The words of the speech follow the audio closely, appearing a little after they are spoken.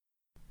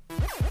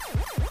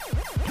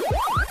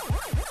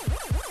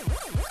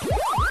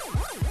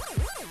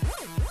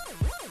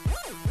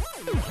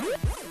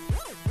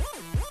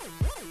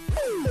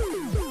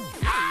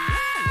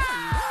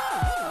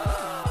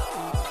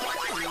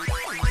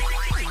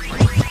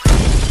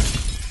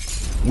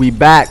We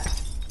back.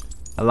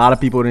 A lot of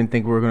people didn't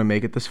think we were gonna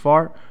make it this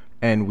far,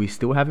 and we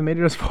still haven't made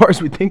it as far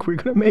as we think we're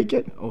gonna make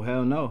it. Oh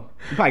hell no!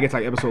 You probably get to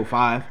like episode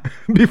 5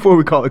 before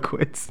we call it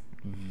quits.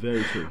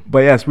 Very true. But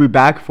yes, we're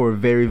back for a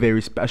very,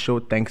 very special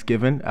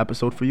Thanksgiving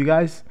episode for you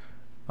guys.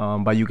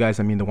 By you guys,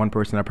 I mean the one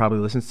person that probably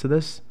listens to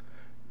this.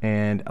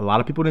 And a lot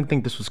of people didn't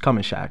think this was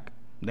coming, Shaq.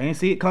 They ain't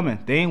see it coming.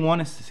 They ain't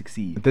want us to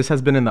succeed. This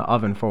has been in the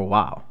oven for a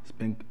while. It's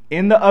been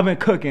in the oven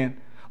cooking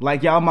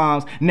like y'all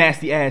mom's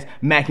nasty ass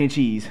mac and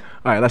cheese.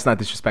 All right, let's not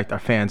disrespect our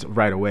fans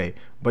right away.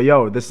 But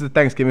yo, this is a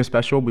Thanksgiving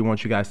special. We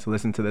want you guys to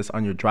listen to this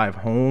on your drive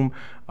home.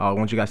 We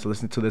want you guys to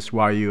listen to this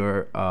while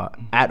you're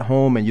at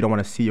home and you don't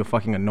want to see your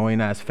fucking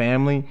annoying ass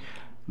family.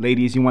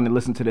 Ladies, you want to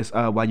listen to this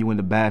while you in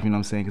the bath, you know what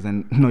I'm saying? Because I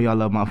know y'all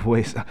love my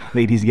voice.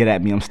 Ladies, get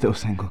at me. I'm still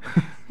single.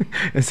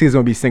 This he's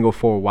going to be single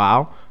for a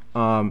while.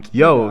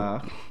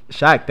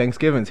 Shaq,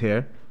 Thanksgiving's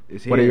here.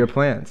 What are your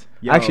plans?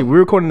 Yo. Actually, we're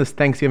recording this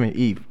Thanksgiving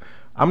Eve.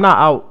 I'm not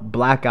out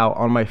blackout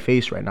on my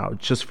face right now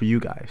just for you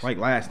guys. Like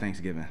last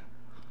Thanksgiving.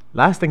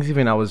 Last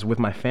Thanksgiving, I was with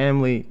my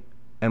family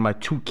and my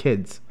 2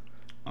 kids.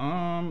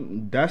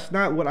 That's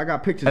not what I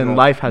got pictures of. And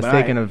life has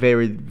taken a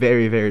very,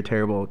 very, very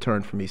terrible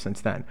turn for me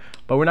since then.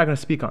 But we're not going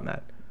to speak on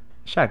that.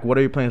 Shaq, what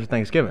are your plans for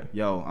Thanksgiving?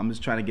 Yo, I'm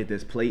just trying to get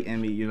this plate in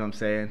me, you know what I'm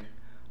saying?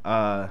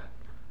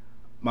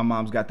 My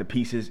mom's got the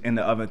pieces in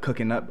the oven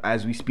cooking up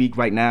as we speak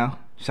right now.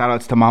 Shout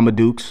outs to Mama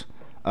Dukes.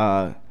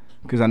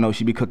 Because I know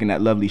she be cooking that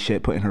lovely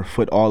shit, putting her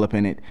foot all up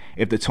in it.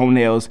 If the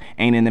toenails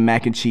ain't in the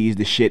mac and cheese,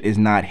 the shit is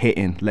not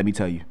hitting, let me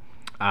tell you.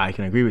 I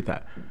can agree with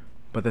that.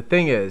 But the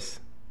thing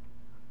is,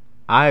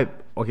 I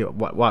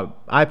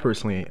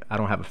personally, I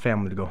don't have a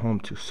family to go home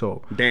to,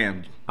 so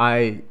damn,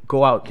 I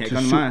go out Can't to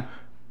come to mine.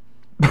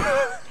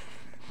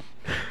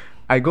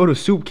 I go to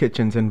soup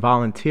kitchens and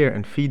volunteer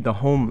and feed the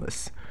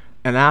homeless,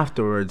 and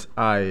afterwards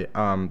I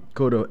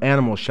go to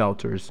animal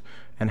shelters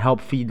and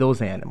help feed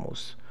those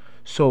animals.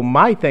 So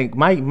my thing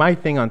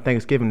on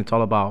Thanksgiving, it's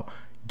all about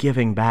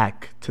giving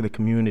back to the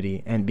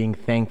community and being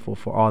thankful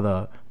for all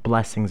the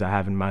blessings I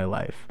have in my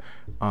life.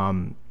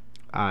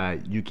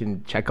 You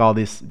can check all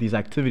these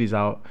activities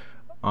out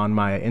on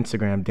my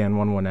Instagram,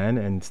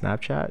 Dan11N, and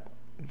Snapchat.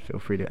 Feel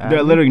free to add. There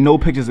are literally no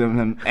pictures of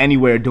him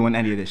anywhere doing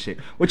any of this shit.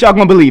 What y'all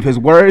gonna believe, his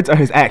words or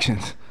his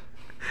actions?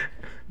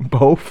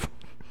 Both.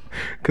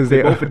 Because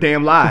they both a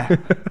damn lie.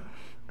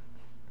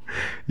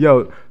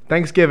 Yo,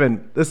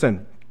 Thanksgiving,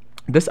 listen.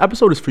 This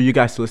episode is for you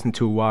guys to listen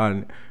to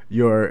while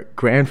your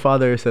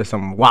grandfather says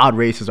some wild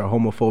racist or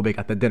homophobic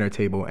at the dinner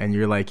table and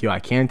you're like, yo, I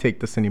can't take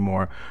this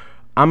anymore.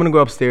 I'm going to go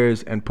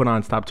upstairs and put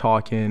on Stop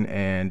Talking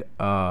and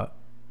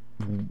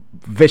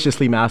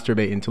viciously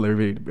masturbate until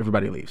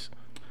everybody leaves.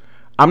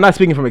 I'm not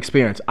speaking from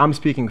experience. I'm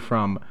speaking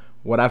from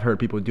what I've heard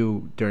people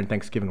do during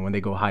Thanksgiving when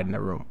they go hide in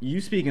their room.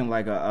 You speaking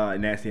like a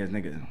nasty-ass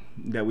nigga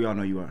that we all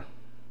know you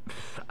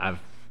are.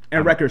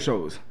 And record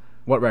shows.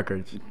 What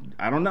records?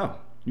 I don't know.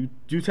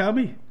 You tell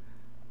me.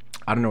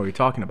 I don't know what you're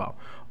talking about.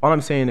 All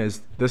I'm saying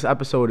is this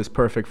episode is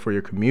perfect for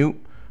your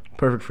commute,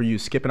 perfect for you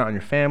skipping out on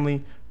your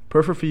family,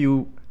 perfect for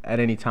you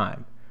at any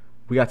time.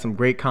 We got some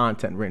great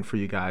content written for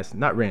you guys.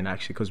 Not written,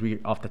 actually, because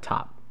we off the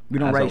top. We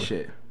don't write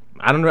shit.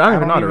 I don't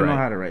even know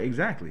how to write.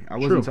 Exactly. I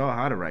wasn't taught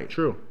how to write.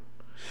 True.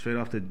 Straight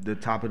off the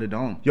top of the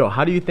dome. Yo,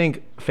 how do you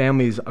think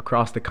families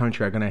across the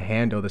country are going to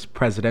handle this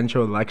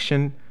presidential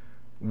election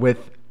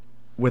with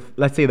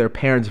let's say their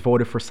parents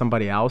voted for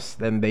somebody else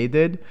than they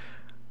did?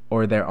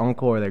 Or their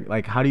uncle, or their,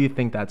 like, how do you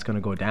think that's gonna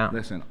go down?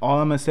 Listen, all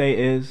I'm gonna say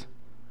is,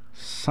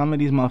 some of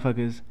these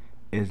motherfuckers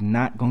is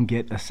not gonna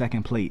get a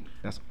second plate.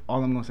 That's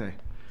all I'm gonna say.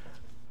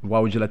 Why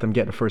would you let them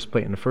get the first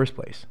plate in the first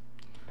place?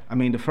 I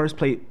mean, the first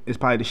plate is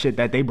probably the shit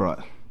that they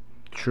brought.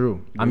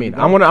 True. I mean,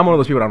 I'm one of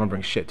those people that don't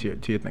bring shit to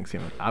your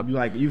Thanksgiving.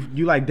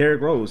 You like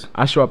Derrick Rose.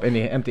 I show up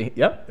empty.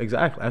 Yep,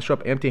 exactly. I show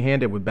up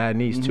empty-handed with bad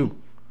knees too.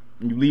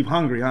 You leave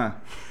hungry, huh?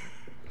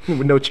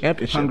 With no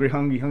championship.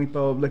 Hungry,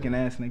 throw looking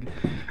ass nigga.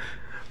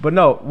 But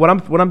no, what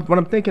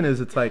I'm thinking is,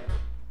 it's like,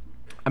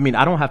 I mean,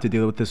 I don't have to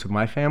deal with this with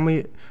my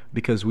family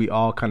because we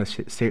all kind of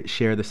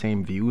share the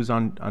same views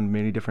on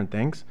many different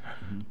things.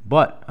 Mm-hmm.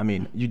 But I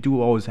mean, you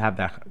do always have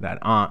that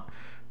aunt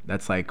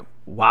that's like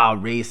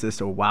wild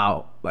racist or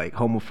wild like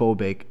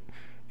homophobic,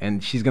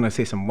 and she's gonna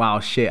say some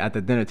wild shit at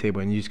the dinner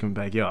table, and you're just gonna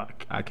be like, yo,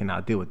 I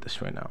cannot deal with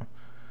this right now.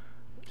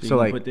 So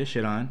like, put this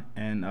shit on,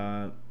 and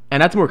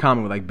that's more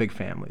common with like big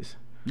families.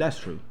 That's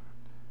true.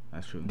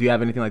 Do you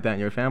have anything like that in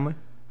your family?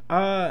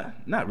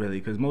 Not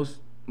really, because most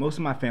of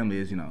my family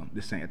is,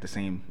 the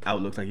same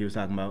outlooks like you was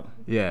talking about.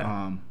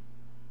 Yeah.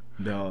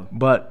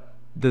 But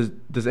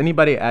does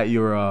anybody at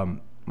your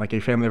like your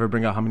family ever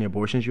bring out how many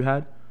abortions you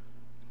had?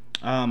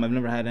 I've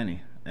never had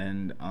any,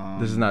 and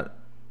this is not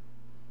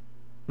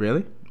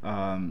really.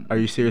 Are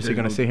you seriously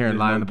gonna sit here and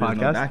lie on the podcast?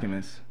 There's no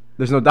documents.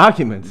 There's no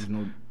documents.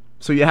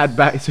 So you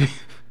had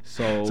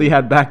so you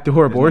had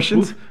backdoor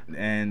abortions,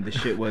 and the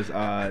shit was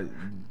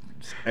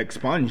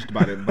expunged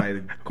by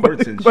the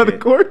courts and shit. By the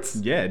courts?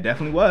 Yeah, it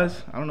definitely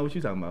was. I don't know what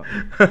you're talking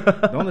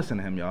about. Don't listen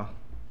to him, y'all.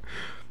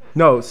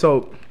 No,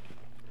 so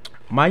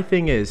my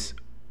thing is,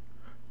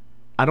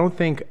 I don't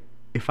think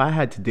if I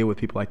had to deal with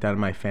people like that in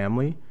my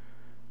family,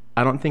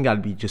 I don't think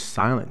I'd be just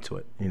silent to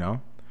it, you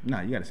know?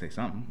 Nah, you gotta say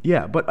something.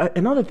 Yeah, but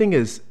another thing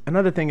is,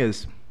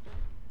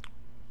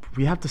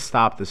 we have to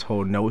stop this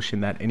whole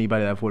notion that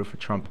anybody that voted for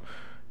Trump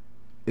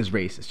is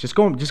racist. Just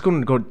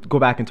go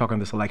back and talk on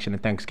this election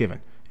and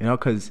Thanksgiving, you know,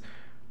 because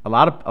a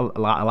lot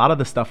of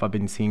the stuff I've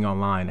been seeing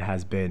online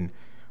has been,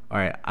 all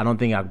right, I don't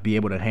think I'd be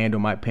able to handle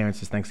my parents'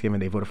 Thanksgiving.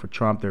 They voted for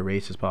Trump. They're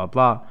racist, blah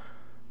blah blah.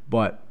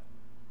 But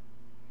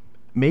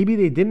maybe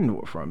they didn't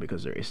vote for him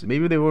because they're racist.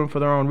 Maybe they voted for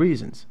their own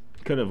reasons.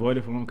 Could have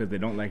voted for him because they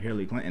don't like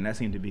Hillary Clinton. That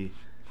seemed to be,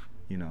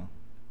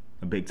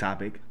 a big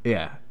topic.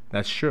 Yeah,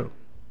 that's true.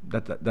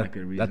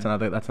 That's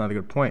another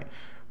good point.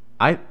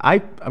 I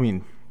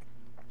mean,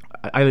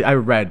 I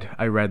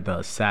read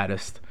the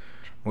saddest,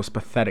 most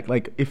pathetic.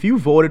 Like, if you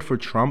voted for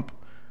Trump,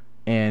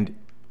 and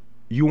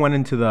you went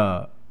into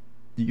the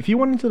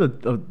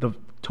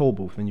toll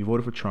booth and you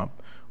voted for Trump,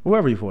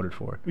 whoever you voted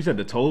for. You said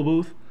the toll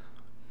booth?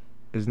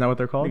 Isn't that what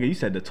they're called? Nigga, you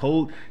said the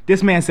toll.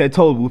 This man said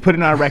toll booth. Put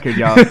it on record,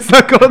 y'all. It's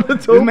not called the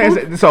toll this man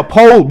booth? said it's a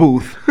poll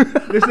booth.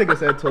 This nigga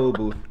said toll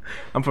booth.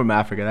 I'm from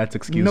Africa. That's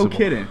excusable. No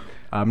kidding.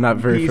 I'm not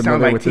very familiar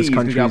like with this T's,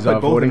 country's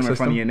put both voting of them in front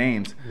system. of your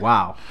names.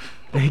 Wow.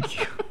 Thank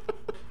you.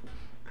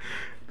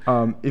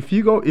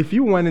 If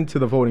you went into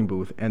the voting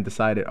booth and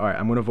decided, all right,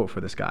 I'm going to vote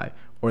for this guy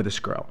or this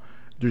girl,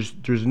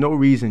 there's no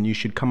reason you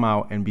should come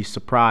out and be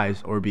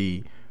surprised or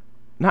be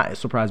not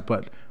surprised,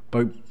 but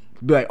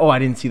be like, oh, I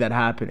didn't see that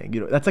happening.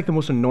 You know, that's like the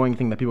most annoying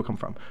thing that people come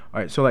from. All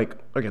right, so like,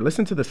 okay,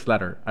 listen to this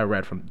letter I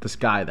read from this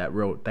guy that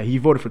wrote that he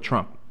voted for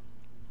Trump.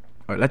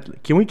 All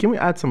right, can we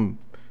add some?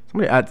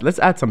 Let's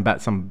add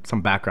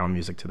some background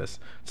music to this.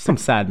 Some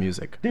sad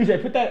music.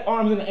 DJ, put that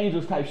arms and the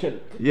angels type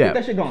shit. Yeah, Get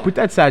that shit going. Put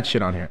that sad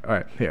shit on here. All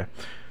right, here.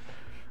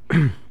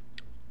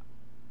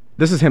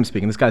 This is him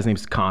speaking. This guy's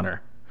name's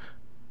Connor.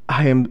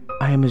 I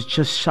am as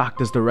just shocked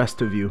as the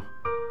rest of you.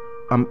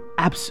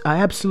 I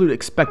absolutely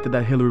expected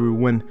that Hillary would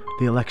win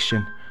the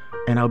election,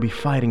 and I'll be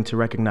fighting to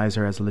recognize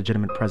her as a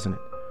legitimate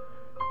president.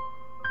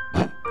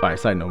 All right,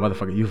 side note,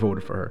 motherfucker, you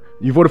voted for her.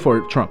 You voted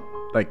for Trump.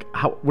 Like,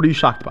 what are you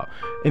shocked about?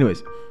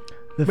 Anyways,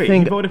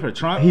 he voted for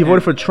Trump? He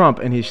voted for Trump,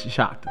 and he's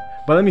shocked.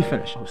 But let me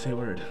finish. Oh, say a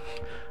word.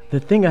 The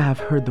thing I have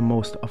heard the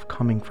most of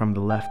coming from the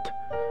left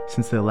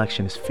since the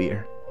election is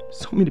fear.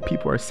 So many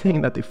people are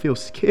saying that they feel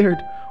scared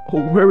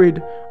or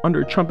worried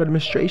under a Trump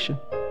administration.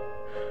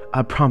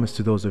 I promise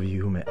to those of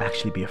you who may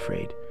actually be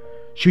afraid,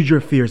 should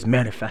your fears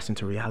manifest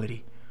into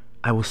reality,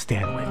 I will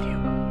stand with you.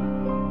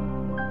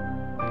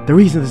 The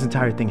reason this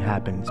entire thing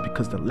happened is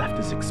because the left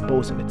is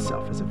exposing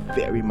itself as a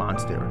very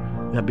monster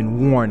we have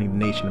been warning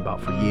the nation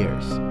about for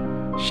years.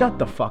 Shut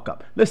the fuck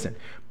up. Listen,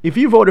 if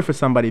you voted for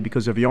somebody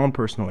because of your own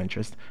personal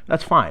interest,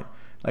 that's fine.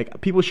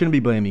 Like, people shouldn't be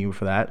blaming you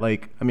for that.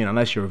 Like, I mean,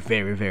 unless you're a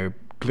very, very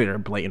clear,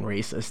 blatant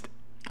racist.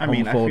 I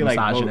mean, I feel like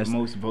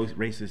most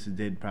racists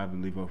did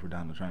probably vote for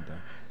Donald Trump, though.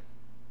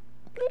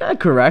 Yeah,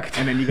 correct.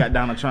 And then you got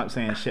Donald Trump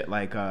saying shit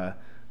like,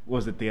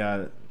 was it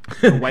the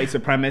white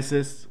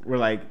supremacists were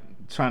like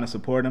trying to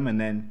support him, and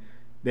then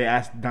they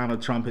asked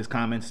Donald Trump his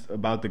comments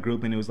about the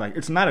group, and it was like,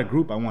 it's not a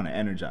group I want to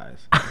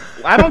energize.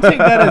 I don't take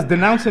that as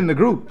denouncing the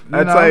group.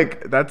 That's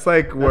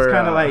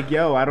kind of like,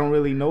 yo, I don't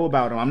really know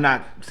about them. I'm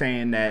not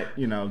saying that,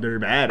 they're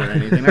bad or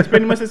anything. That's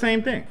pretty much the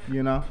same thing, I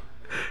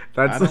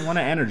don't want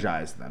to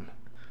energize them.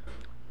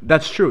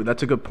 That's true.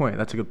 That's a good point.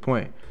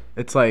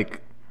 It's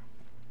like,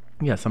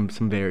 yeah, some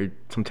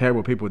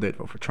terrible people did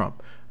vote for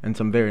Trump, and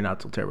some very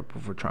not so terrible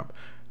people for Trump.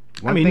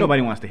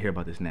 Nobody wants to hear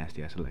about this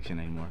nasty ass election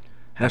anymore.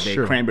 That's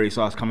true. Cranberry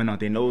sauce coming out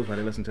their nose while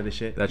they listen to this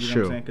shit. That's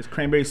true. Because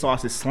cranberry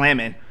sauce is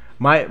slamming.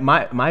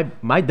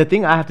 The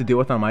thing I have to deal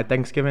with on my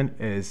Thanksgiving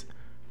is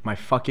my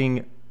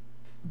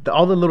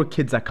all the little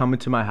kids that come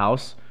into my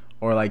house,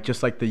 or like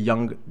just like the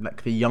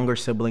younger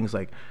siblings,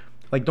 like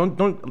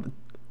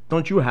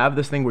don't you have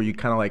this thing where you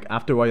kind of like,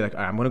 after a while you're like, all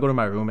right, I'm gonna go to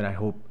my room and I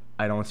hope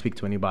I don't speak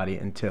to anybody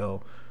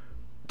until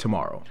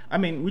tomorrow. I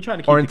mean, we try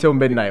to keep until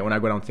midnight when I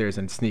go downstairs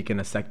and sneak in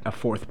a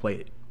fourth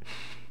plate.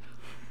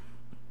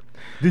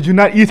 Did you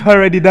not eat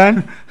already,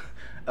 Dan?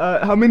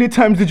 How many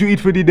times did you eat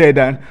for the day,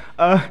 Dan?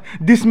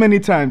 This many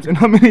times. And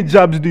how many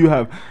jobs do you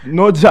have?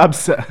 No jobs,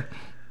 sir.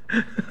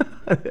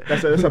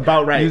 That's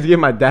about right. You used to give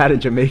my dad a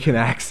Jamaican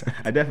accent.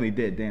 I definitely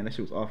did, Dan. That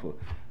shit was awful.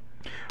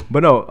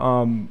 But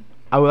no,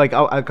 I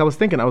was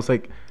thinking, I was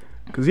like,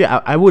 because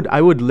yeah, I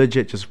would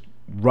legit just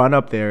run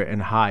up there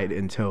and hide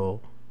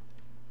until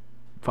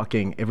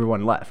fucking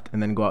everyone left,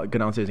 and then go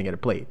downstairs and get a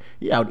plate.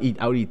 Yeah,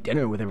 I would eat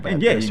dinner with everybody.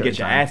 And yeah, you get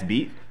your ass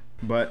beat,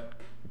 but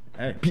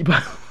hey, people,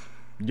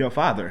 your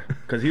father,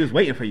 because he was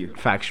waiting for you.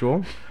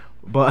 Factual,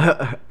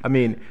 but I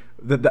mean,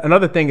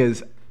 another thing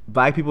is,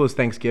 Black people's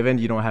Thanksgiving,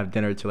 you don't have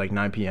dinner till like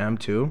 9 p.m.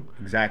 too.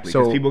 Exactly.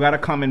 So people gotta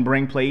come and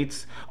bring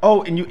plates.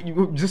 Oh, and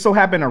you just so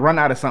happen to run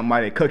out of something while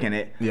they're cooking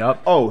it.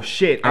 Yep. Oh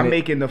shit! I'm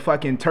making the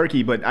fucking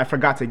turkey, but I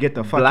forgot to get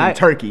the fucking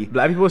turkey.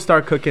 Black people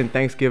start cooking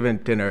Thanksgiving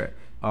dinner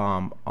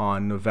on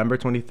November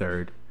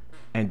 23rd,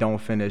 and don't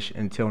finish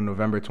until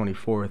November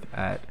 24th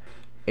at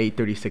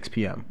 8:36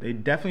 p.m. They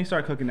definitely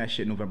start cooking that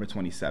shit November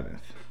 27th.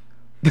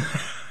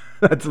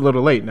 That's a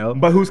little late, no?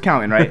 But who's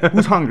counting, right?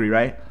 Who's hungry,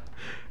 right?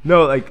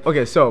 No, like,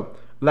 okay, so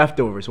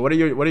Leftovers.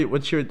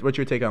 What's your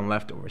take on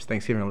leftovers?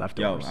 Thanksgiving Yo,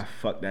 leftovers. I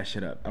fuck that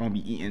shit up. I don't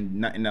be eating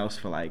nothing else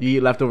for like. You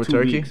eat leftover 2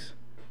 turkey? weeks.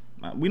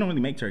 We don't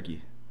really make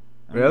turkey.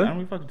 Really? I don't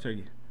really fuck with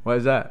turkey. Why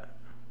is that?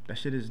 That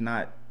shit is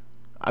not.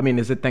 I mean,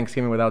 is it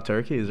Thanksgiving without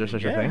turkey? Is there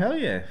such a Yeah, thing? hell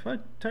yeah. Fuck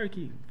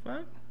turkey.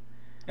 Fuck.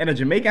 In a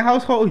Jamaican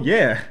household,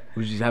 yeah.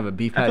 Would you just have a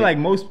beef I patty? feel like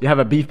most You have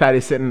a beef patty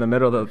sitting in the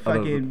middle of the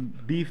fucking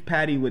beef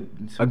patty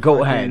with some A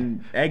goat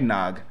fucking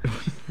eggnog.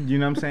 You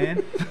know what I'm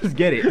saying? Let's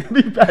get it.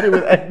 beef patty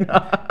with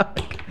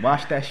eggnog.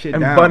 Wash that shit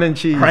And down. bun and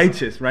cheese.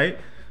 Righteous, right?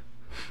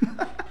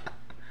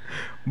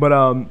 But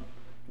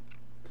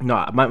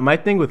no, my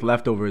thing with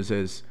leftovers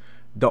is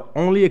the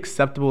only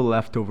acceptable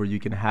leftover you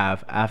can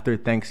have after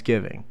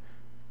Thanksgiving.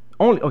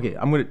 I'm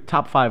gonna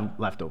top 5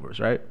 leftovers,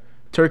 right?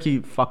 Turkey,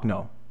 fuck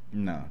no.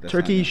 No. That's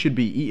Turkey not should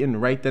be eaten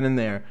right then and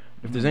there.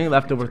 If there's any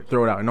leftover,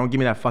 throw it out. And don't give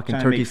me that fucking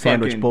Trying to turkey make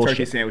sandwich fucking bullshit.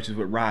 Turkey sandwiches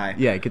with rye.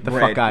 Yeah, get the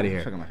bread. fuck out of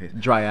Fuck here. on my face.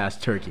 Dry ass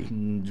turkey.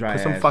 Dry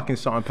Put some ass fucking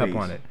salt and pepper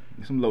face. on it.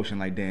 Some lotion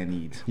like Dan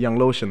needs. Young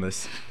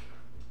lotionless.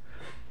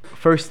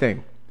 First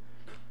thing,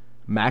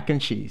 mac and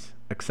cheese.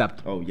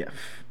 Acceptable. Oh yeah.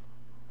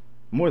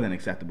 More than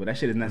acceptable. That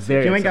shit is necessary.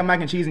 Very If you ain't got acceptable.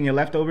 mac and cheese in your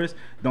leftovers,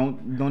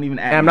 don't even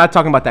add. And I'm not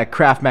talking about that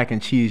Kraft mac and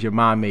cheese your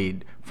mom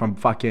made from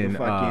fucking. the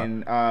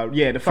fucking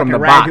from fucking the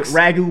box.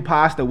 ragu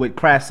pasta with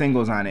Kraft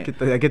singles on it.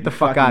 Get the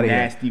fuck Fucking out of here.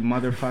 nasty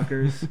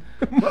motherfuckers.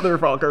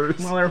 Motherfuckers.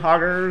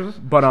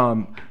 Motherfuckers. But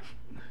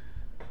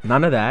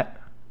none of that.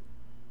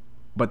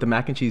 But the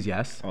mac and cheese,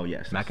 yes. Oh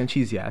yes. Mac and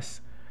cheese,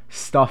 yes.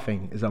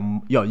 Stuffing is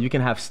you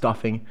can have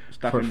stuffing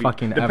for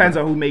fucking depends ever.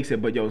 on who makes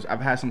it, but I've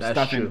had some That's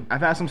stuffing. true.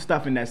 I've had some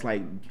stuffing that's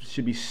like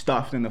should be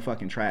stuffed in the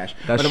fucking trash.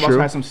 That's but I've also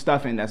true. had some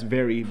stuffing that's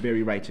very,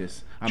 very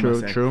righteous. I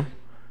must say. True.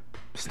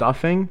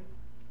 Stuffing,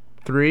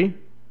 3.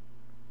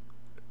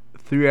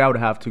 3 I would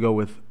have to go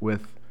with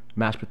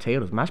mashed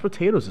potatoes. Mashed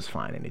potatoes is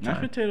fine anytime.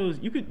 Mashed potatoes,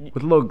 you could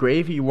With a little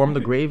gravy, you warm the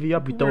gravy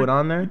up, you throw it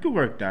on You there. could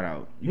work that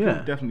out. You Yeah.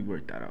 could definitely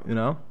work that out. You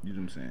know? You know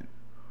what I'm saying?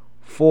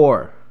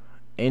 4,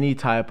 any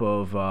type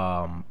of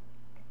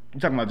You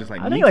talking about just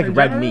like I meats think like in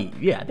red general? meat.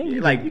 Yeah, I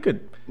think Like you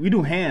could. we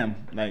do ham.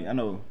 Like I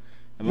know.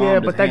 my mom Yeah,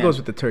 does but that ham. goes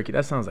with the turkey.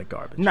 That sounds like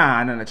garbage.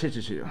 Nah,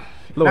 chill.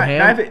 Little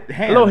ham?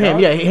 Little ham,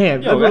 dog. yeah,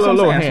 ham. Yo, that's what I'm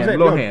Little saying. ham, Yo,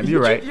 little ham.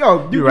 You're right.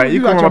 Yo, You're right.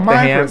 You got can your warm up the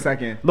mind ham. for a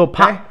second. Little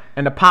pot Okay?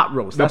 and the pot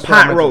roast. The That's what I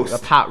pot meant to-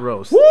 roast. The pot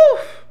roast.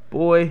 Woof.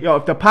 Boy. Yo,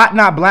 if the pot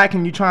not black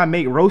and you try and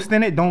make roast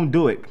in it, don't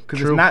do it because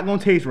it's True. not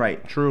gonna taste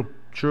right. True.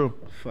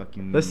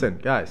 Fucking Listen,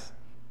 guys,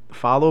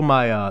 follow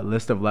my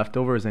list of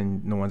leftovers,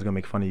 and no one's gonna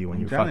make fun of you when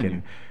you telling fucking.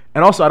 you.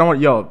 And also, I don't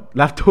want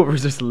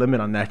leftovers. There's a limit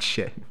on that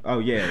shit. Oh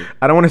yeah.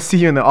 I don't want to see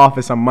you in the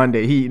office on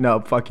Monday eating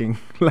up fucking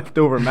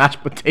leftover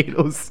mashed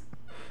potatoes.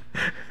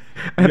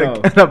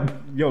 Yo.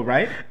 Yo,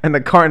 right? And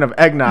a carton of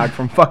eggnog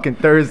from fucking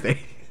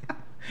Thursday.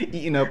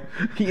 Heating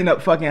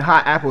up fucking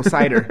hot apple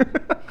cider.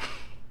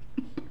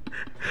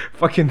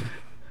 Fucking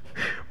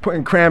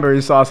putting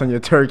cranberry sauce on your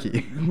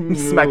turkey.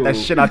 Smack that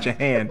shit out your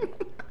hand.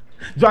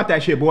 Drop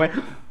that shit, boy.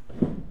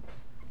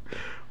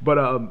 But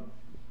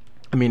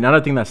I mean,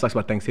 another thing that sucks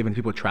about Thanksgiving,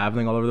 people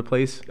traveling all over the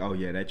place. Oh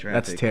yeah, that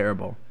traffic. That's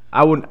terrible.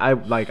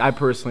 I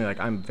personally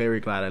I'm very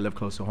glad I live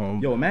close to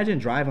home. Yo, imagine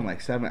driving like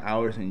 7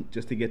 hours and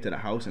just to get to the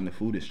house and the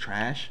food is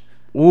trash.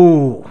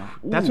 Ooh,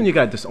 that's when you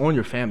gotta disown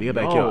your family. You're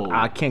like, Yo.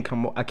 I can't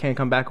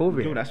come back over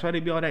Yo, here. that's why they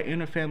be all that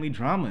inter-family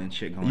drama and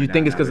shit going on. You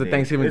think it's 'cause of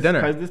Thanksgiving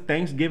dinner? Because this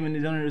Thanksgiving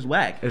dinner is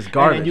whack. It's And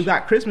garbage. then you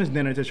got Christmas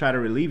dinner to try to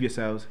relieve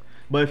yourselves.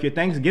 But if your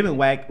Thanksgiving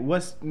whack,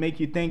 what's make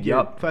you think your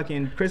Yup.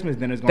 fucking Christmas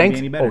dinner is gonna be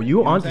any better? Oh, you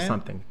know what I'm onto saying?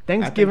 something. I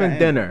think Thanksgiving I am.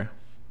 dinner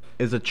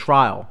is a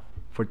trial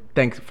for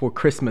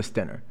Christmas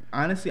dinner.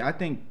 Honestly, I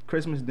think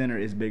Christmas dinner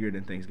is bigger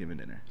than Thanksgiving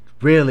dinner.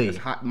 Really? It's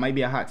hot, might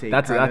be a hot take.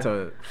 That's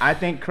kinda. I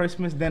think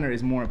Christmas dinner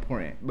is more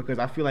important because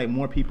I feel like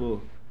more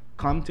people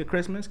come to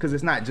Christmas because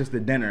it's not just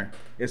the dinner.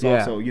 It's Yeah.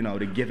 also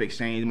the gift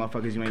exchange,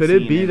 motherfuckers you ain't Could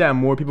seen it be in- that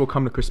more people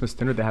come to Christmas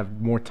dinner that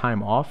have more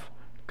time off?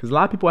 Because a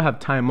lot of people have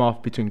time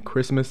off between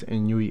Christmas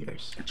and New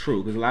Year's.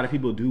 True, because a lot of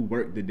people do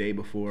work the day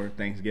before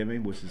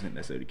Thanksgiving, which isn't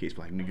necessarily the case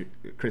for like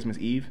Christmas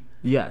Eve.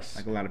 Yes.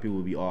 Like a lot of people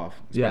will be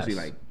off, Yes.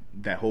 especially like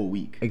that whole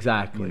week.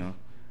 Exactly. You know?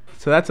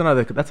 So that's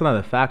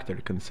another factor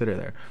to consider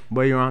there.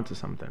 But you're onto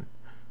something.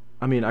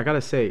 I mean, I gotta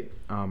say,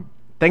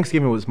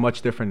 Thanksgiving was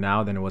much different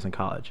now than it was in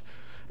college.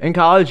 In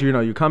college,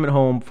 you're coming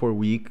home for a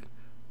week,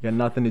 you got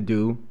nothing to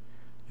do.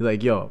 You're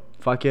like, yo,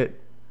 fuck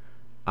it.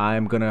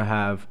 I'm gonna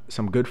have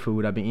some good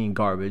food. I've been eating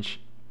garbage.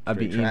 I've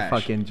been Straight eating trash.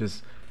 fucking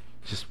just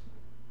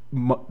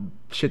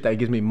shit that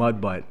gives me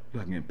mud butt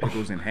Fucking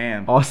pickles and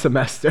ham. all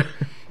semester.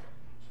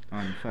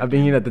 on I've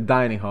been eating at the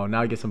dining hall.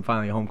 Now I get some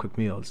finally home cooked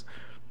meals.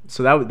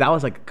 So that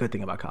was like a good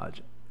thing about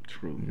college.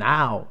 True.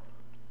 Now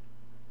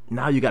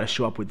you got to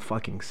show up with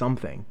fucking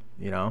something,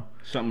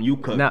 Something you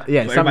cook. Now,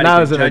 yeah, so some, everybody now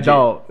can as an judge it.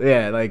 adult,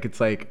 yeah, like it's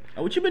like,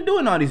 Oh, what you been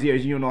doing all these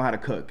years? You don't know how to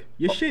cook.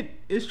 Your shit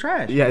is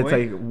trash. yeah, boy.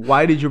 it's like,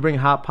 why did you bring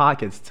Hot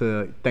Pockets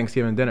to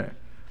Thanksgiving dinner?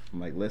 I'm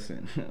like,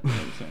 listen. You know what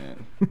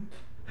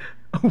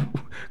I'm saying?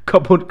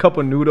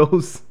 couple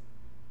noodles.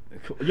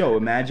 Yo,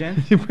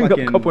 imagine You bring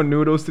fucking a couple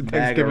noodles to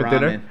bag of Thanksgiving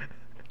dinner. ramen.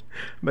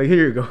 Like,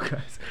 here you go,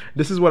 guys.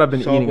 This is what I've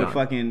been Salt eating with on.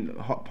 fucking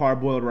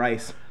parboiled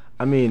rice.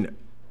 I mean,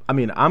 I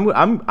mean,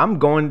 I'm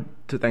going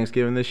to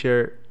Thanksgiving this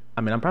year.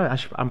 I mean, I'm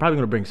probably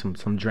gonna bring some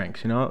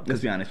drinks. You know.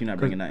 Let's be honest, you're not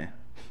bringing nothing.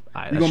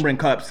 Alright, You're gonna bring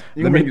cups.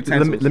 You're Let gonna me, bring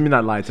utensils. let me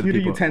not lie to the You're the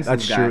people. utensils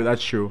That's guy. true.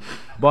 That's true.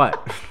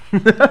 But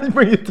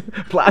bring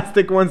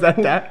plastic ones at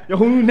that. Yo,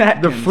 who knew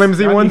napkins? The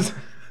flimsy I ones.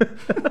 mean,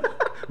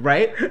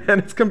 right?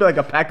 And it's gonna be like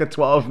a pack of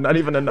 12. Not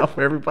even enough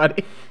for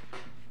everybody.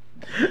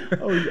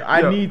 Oh,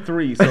 I need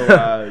 3. So y'all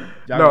No,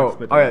 gotta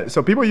split that. okay.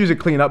 So people usually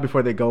clean up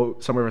before they go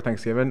somewhere for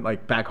Thanksgiving,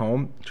 like back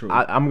home. True.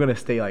 I'm gonna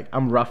stay like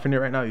I'm roughing it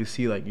right now. You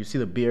see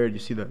the beard, you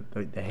see the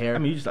hair. I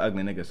mean, you're just an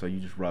ugly nigga, so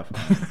you just rough.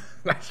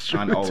 That's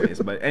true. Not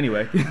always, but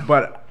anyway.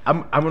 But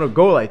I'm gonna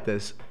go like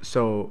this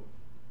so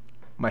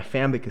my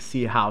family can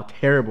see how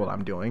terrible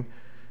I'm doing,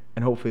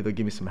 and hopefully they'll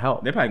give me some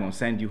help. They're probably gonna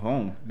send you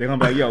home. They're gonna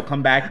be like, "Yo,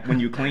 come back when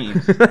you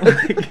clean."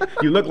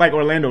 You look like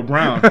Orlando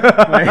Brown.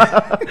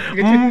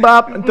 Like,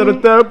 Bop to the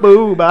third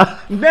boo bop.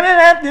 some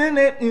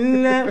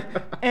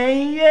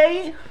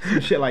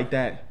shit like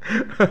that.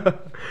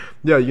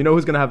 Yo, you know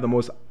who's gonna have the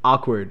most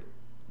awkward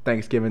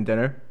Thanksgiving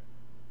dinner?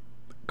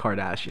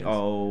 Kardashians.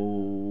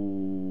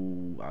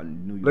 Oh, I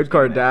knew you The was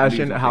gonna- I knew you was Kardashian gonna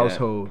say that.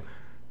 household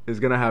is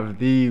gonna have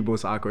the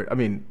most awkward. I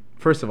mean,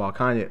 first of all,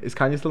 Kanye is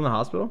Kanye still in the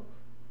hospital?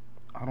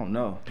 I don't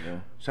know. Yeah.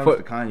 Shout For- out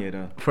to Kanye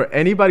though. For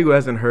anybody who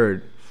hasn't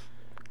heard,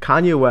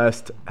 Kanye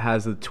West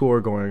has a tour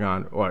going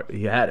on, or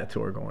he had a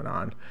tour going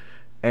on,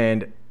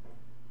 and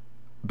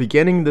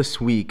beginning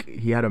this week,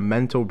 he had a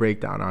mental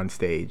breakdown on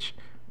stage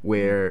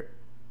where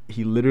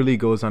he literally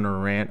goes on a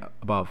rant,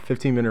 about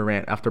 15-minute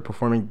rant after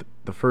performing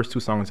the first 2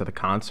 songs at the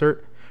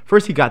concert.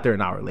 First, he got there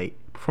an hour late.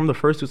 From the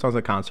first 2 songs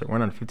at the concert,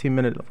 went on a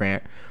 15-minute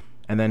rant,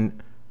 and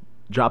then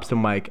drops the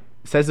mic,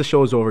 says the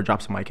show's over,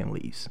 drops the mic, and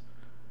leaves.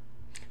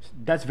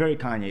 That's very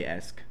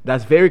Kanye-esque.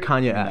 That's very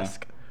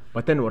Kanye-esque.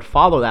 But then what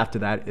followed after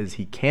that is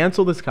he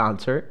canceled his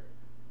concert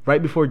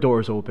right before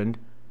doors opened,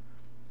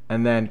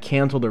 and then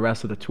canceled the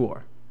rest of the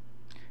tour.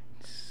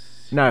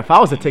 Now, if I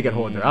was a ticket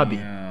holder, I'd be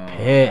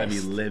pissed. I'd be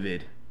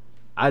livid.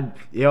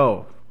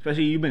 Yo,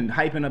 Especially you've been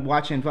hyping up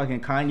watching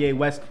fucking Kanye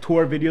West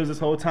tour videos this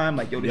whole time.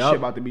 Like, yo, this Yup. shit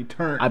about to be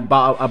turned. I You know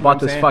bought what I'm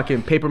this saying?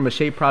 fucking paper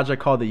mache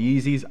project called the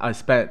Yeezys. I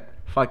spent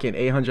fucking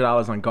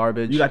 $800 on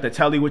garbage. You got the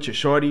telly with your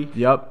shorty.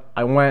 Yep.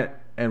 I went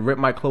and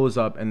ripped my clothes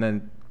up and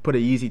then put a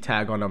Yeezy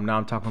tag on them. Now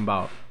I'm talking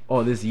about,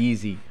 oh, this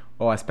Yeezy.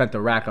 Oh, I spent a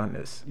rack on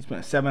this. You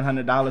spent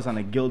 $700 on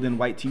a Gildan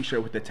white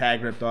T-shirt with the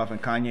tag ripped off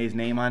and Kanye's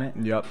name on it.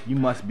 Yep. You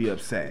must be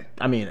upset.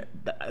 I mean,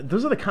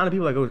 those are the kind of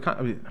people that go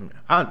to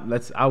I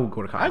would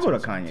go to concerts. I go to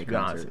Kanye to be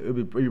honest. concert. It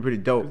would be pretty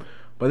dope.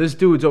 But this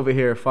dude's over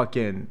here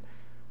fucking.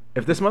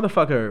 If this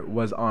motherfucker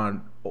was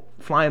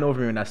flying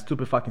over me on that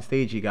stupid fucking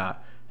stage he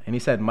got, and he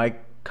said,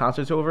 "Mike,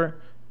 concert's over,"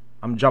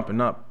 I'm jumping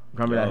up.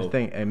 Remember Yo. that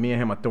thing? And me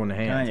and him are throwing the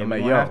hands. Kanye, I'm we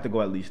like, gonna yo, have to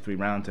go at least 3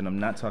 rounds, and I'm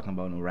not talking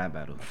about no rap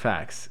battles.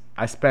 facts.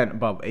 I spent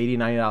about $80,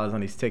 $90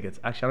 on these tickets.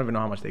 Actually, I don't even know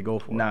how much they go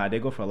for. Nah, they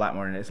go for a lot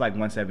more than that. It's like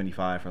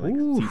 $175 for like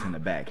Oof. seats in the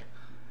back.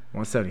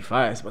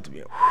 $175 is about to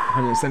be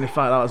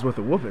 $175 worth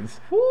of whoopings.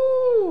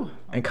 Woo!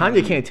 And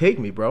Kanye can't take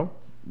me, bro.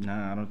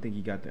 Nah, I don't think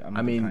he got that.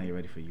 I mean- Kanye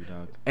ready for you,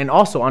 dog. And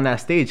also on that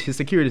stage, his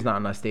security's not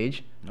on that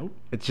stage. Nope.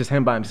 It's just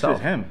him by himself.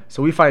 just him.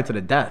 So we fight to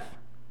the death.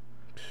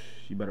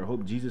 You better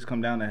hope Jesus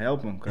come down to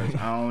help him, cause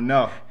I don't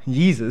know.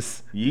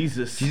 Jesus.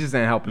 Jesus. Jesus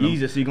ain't helping him.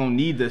 Jesus, you gonna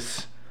need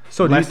this.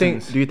 So do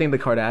lessons. you think the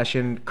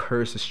Kardashian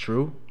curse is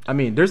true? I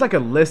mean, there's like a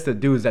list of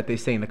dudes that they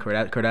saying the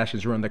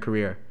Kardashians ruined their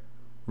career.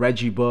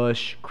 Reggie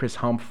Bush, Chris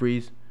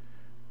Humphries.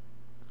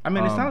 I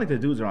mean, it's not like the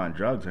dudes are on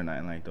drugs or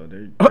nothing like though.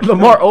 They're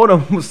Lamar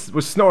Odom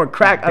was snoring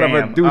crack out of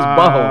a Damn, dude's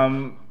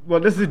butthole. Well,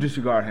 this is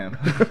disregard him.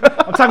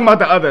 I'm talking about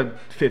the other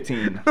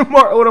 15.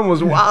 Lamar Odom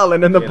was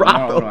wilding in the Yeah,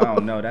 brothel. I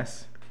don't know.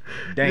 That's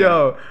damn.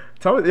 Yo,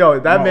 tell me, yo,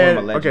 that Lamar man. Odom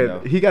a legend, Okay,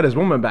 though. he got his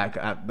woman back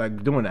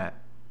like doing that.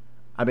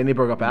 I mean, they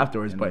broke up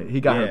afterwards, but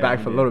he got her Yeah, back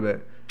he for a did. little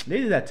bit.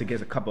 They did that to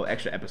get a couple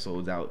extra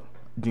episodes out.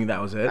 You think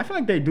that was it? I feel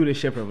like they do this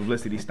shit for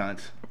publicity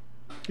stunts.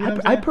 You know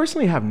what I'm I saying?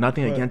 personally have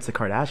nothing But- against the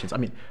Kardashians. I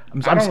mean,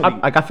 I don't really-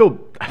 I feel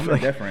I'm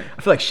like indifferent.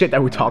 I feel like shit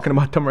that we're talking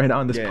about them right now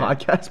on this Yeah.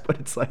 podcast, but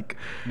it's like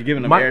You're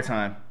giving them my-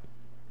 airtime.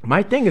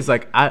 My thing is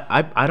like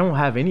I don't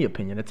have any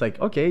opinion. It's like,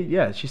 okay,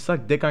 yeah, she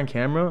sucked dick on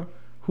camera.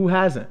 Who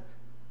hasn't?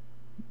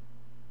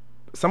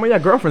 Some of your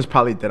girlfriends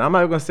probably did. I'm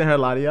not gonna say her a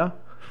lot of y'all.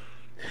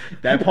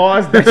 That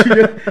pause that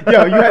you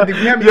yo, you had to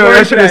give me Yo, words I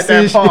for should have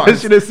that seen.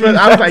 pause. Should have seen.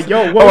 I was like,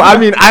 yo, what Oh, was I that?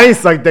 mean, I ain't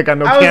sucked dick on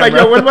no I was camera.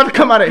 like, yo, what's about to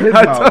come out of his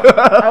mouth?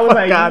 I was Fuck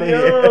like, outta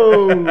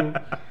yo.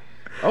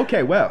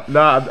 Okay, well.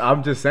 Nah,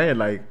 I'm just saying,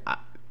 like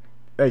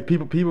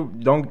people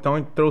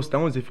don't throw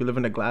stones if you live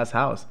in a glass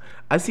house.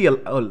 I see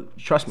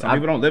trust me, Some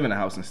people don't live in a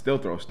house and still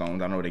throw stones. I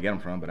don't know where they get them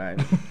from, but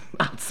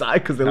outside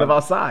because they live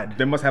outside.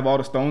 They must have all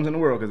the stones in the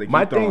world because they keep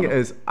My throwing thing them.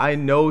 is, I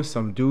know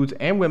some dudes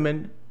and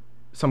women,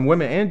 some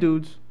women and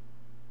dudes,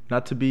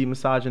 not to be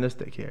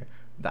misogynistic here,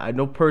 that I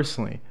know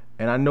personally,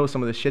 and I know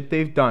some of the shit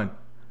they've done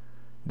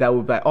that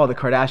would be like, oh, the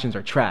Kardashians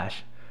are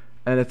trash.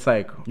 And it's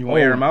like, You want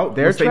to hear them out?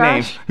 They're What's their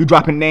trash? names? You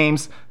dropping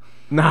names?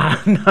 Nah.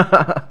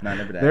 Nah,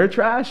 never that. They're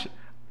trash?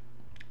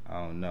 I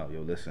don't know.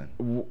 Yo, listen.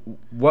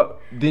 What?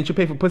 Didn't you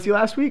pay for pussy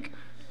last week?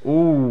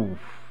 Ooh.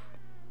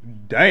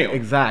 Damn.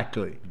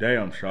 Exactly.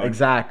 Damn, son.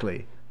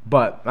 Exactly.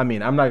 But I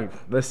mean, I'm not.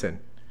 Listen,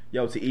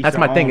 Yo, to each that's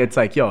their my thing. own. It's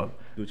like, yo,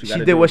 Do what you she gotta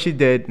did do. what she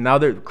did. Now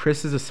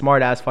Chris is a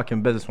smart ass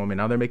fucking businesswoman.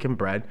 Now they're making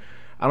bread.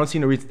 I don't see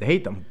no reason to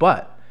hate them.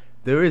 But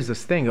there is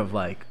this thing of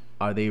like,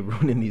 are they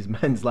ruining these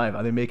men's life?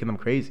 Are they making them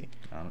crazy?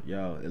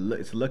 Yo,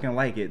 it's looking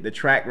like it. The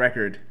track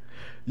record.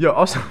 Yo,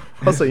 also,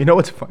 you know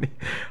what's funny?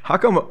 How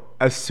come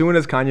as soon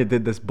as Kanye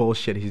did this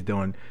bullshit he's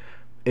doing,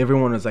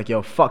 everyone was like,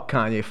 yo, fuck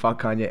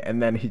Kanye,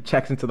 and then he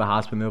checks into the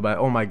hospital and they're like,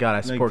 oh my God,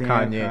 I support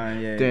damn, Kanye.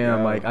 Kanye, Damn,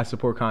 yo. like, I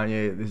support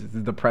Kanye. This is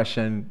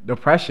depression.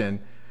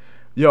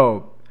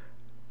 Yo,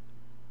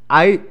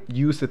 I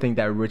used to think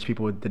that rich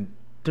people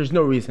there's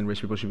no reason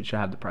rich people should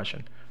have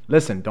depression.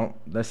 Let's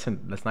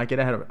not get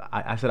ahead of it.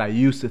 I said I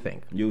used to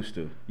think. Used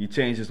to. You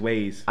changed his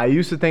ways. I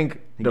used to think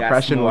He got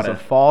depression was a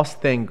smarter. false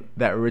thing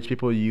that rich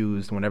people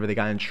used whenever they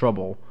got in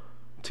trouble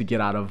to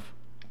get out of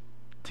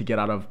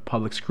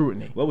public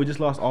scrutiny. Well, we just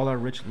lost all our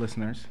rich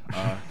listeners.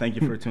 Thank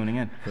you for tuning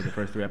in for the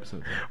first 3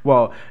 episodes.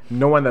 Well,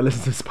 no one that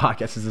listens to this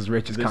podcast is as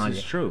rich as This Kanye.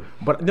 is true.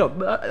 But no,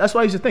 that's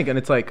what I used to think, and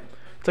it's like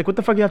what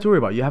the fuck you have to worry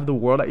about? You have the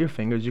world at your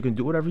fingers. You can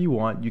do whatever you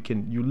want.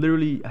 You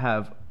literally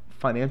have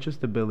financial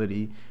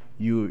stability.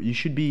 You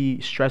should be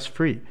stress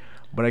free.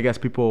 But I guess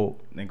people.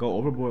 Then go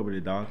overboard with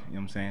it, dog. You know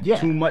what I'm saying? Yeah.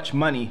 Too much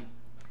money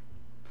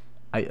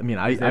I mean,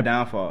 is their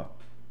downfall.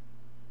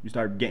 You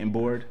start getting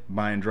bored,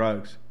 buying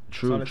drugs.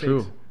 That's all True.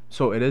 it takes.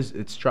 So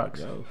it's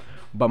drugs. Yo.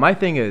 But my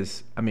thing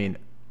is, I mean,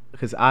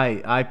 because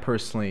I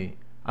personally,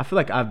 I feel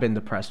like I've been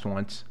depressed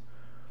once,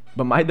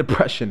 but my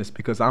depression is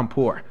because I'm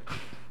poor.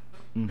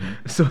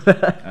 Mm-hmm. So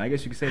I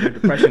guess you could say their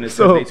depression is because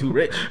So- they too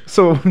rich.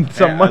 so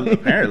some money.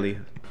 Apparently.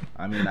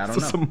 I mean, I don't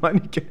know. Some money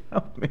can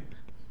help me.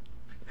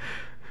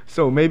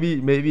 So maybe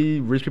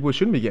rich people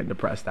shouldn't be getting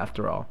depressed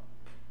after all.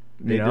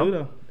 They do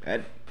though,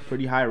 at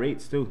pretty high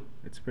rates too.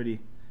 It's pretty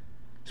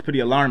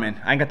alarming.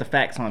 I ain't got the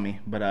facts on me,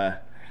 but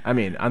I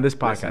mean, on this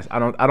podcast,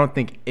 Listen. I don't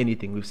think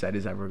anything we've said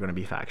is ever going to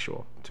be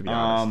factual. To be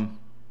honest.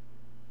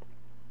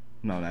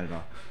 No, not at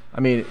all.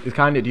 I mean,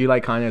 do you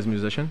like Kanye as a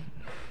musician?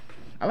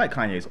 I like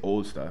Kanye's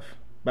old stuff,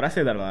 but I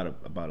say that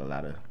about a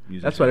lot of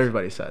musicians. That's what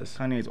everybody says.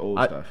 Kanye's old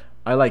I, stuff.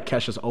 I like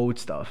Kesha's old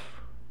stuff.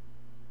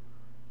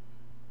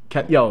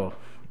 Yo,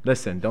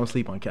 listen, don't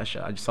sleep on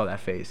Kesha. I just saw that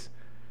face.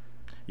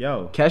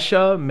 Yo,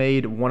 Kesha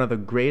made one of the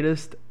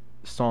greatest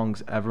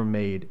songs ever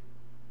made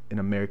in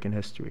American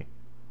history.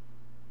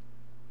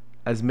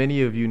 As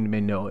many of you may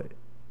know it,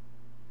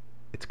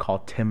 it's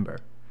called Timber.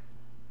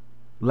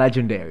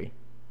 Legendary.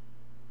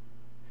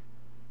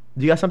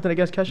 Do you got something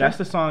against Kesha? that's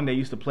the song they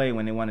used to play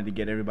when they wanted to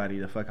get everybody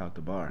the fuck out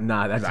the bar.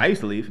 Nah, 'Cause that's I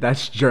used to leave.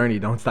 That's Journey.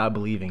 Don't Stop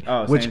Believing,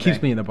 Oh, which same keeps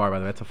thing. me in the bar. By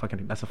the way, that's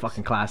a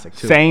fucking classic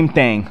too. Same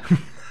thing.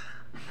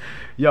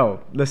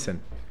 Yo,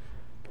 listen,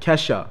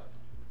 Kesha,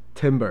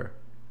 Timber.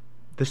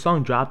 This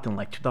song dropped in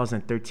like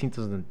 2013,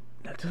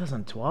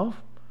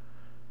 2012.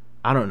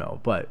 I don't know,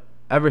 but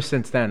ever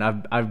since then,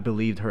 I've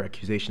believed her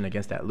accusation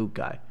against that Luke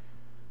guy.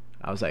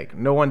 I was like,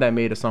 no one that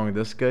made a song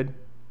this good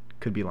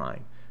could be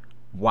lying.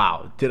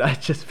 Wow, did I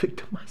just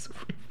victimize a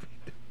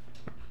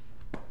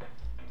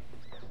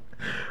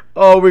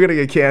Oh, we're gonna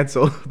get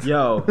canceled.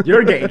 Yo,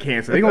 you're getting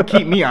canceled. They're gonna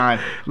keep me on.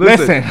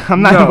 Listen,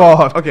 I'm not no,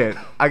 involved. Okay,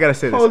 I gotta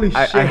say this. Holy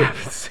I shit.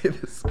 have to say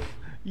this.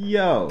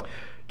 Yo.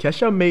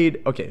 Kesha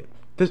made how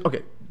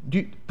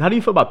do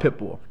you feel about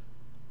Pitbull?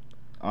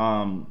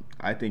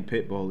 I think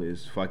Pitbull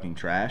is fucking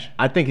trash.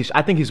 I think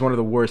he's one of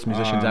the worst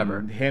musicians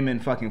ever. Him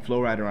and fucking Flo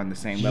Rida are on the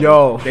same level.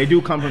 Yo. They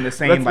do come from the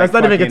same. Let's like,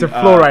 not even get to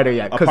fucking, Flo Rida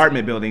yet. 'Cause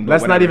Apartment building. But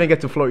Let's not whatever. even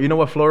get to Flo. You know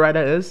what Flo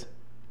Rida is?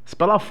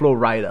 Spell out Flo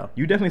Rida.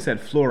 You definitely said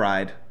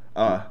fluoride.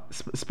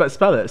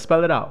 Spell it.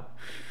 Spell it out.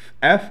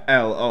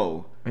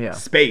 FLO. Yeah.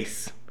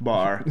 Space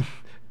bar.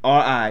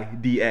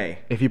 RIDA.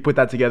 If you put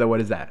that together, what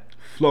is that?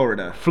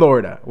 Florida.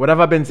 Florida. What have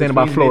I been saying Which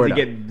about means they need Florida?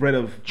 to get rid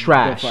of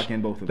Trash. the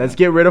fucking both of Let's them.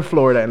 get rid of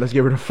Florida and let's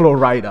get rid of Flo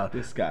Rida.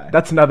 This guy.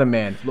 That's another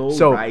man. Flo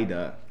So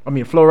Rida. I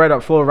mean, Flo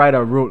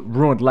Rida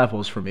ruined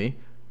Levels for me.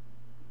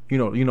 You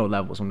know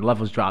Levels when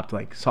Levels dropped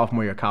like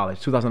sophomore year of college,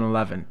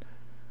 2011.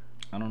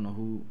 I don't know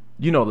who.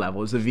 You know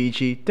Levels,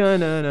 Avicii.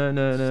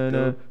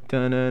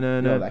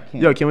 Yo, I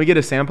can't- Yo, can we get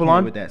a sample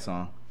on? With that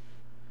song.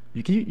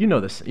 You know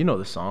this. You know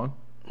the song.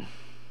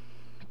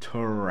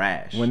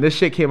 Trash. When this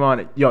shit came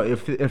on, yo,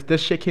 if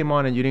this shit came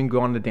on and you didn't go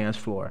on the dance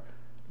floor,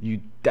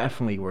 you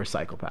definitely were a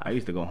psychopath. I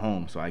used to go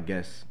home, so I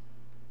guess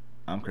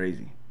I'm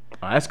crazy.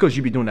 That's because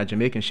you be doing that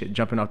Jamaican shit,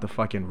 jumping off the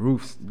fuking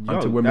roofs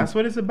onto Yo, women's, that's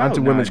what it's about.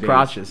 onto women's nowadays.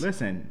 crotches.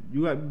 Listen,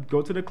 you got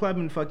go to the club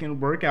and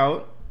fucking work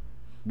out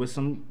with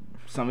some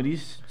of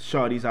these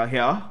shorties out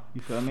here.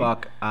 You feel me?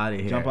 Fuck out of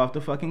here. Jump off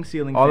the fucking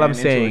ceiling. all fan I'm into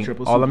a saying,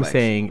 triple all I'm suplex.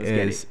 saying Let's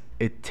get is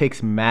it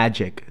takes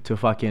magic to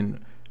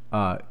fucking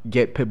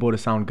get Pitbull to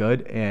sound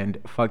good, and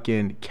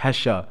fucking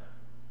Kesha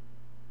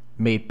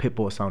made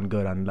Pitbull sound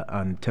good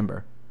on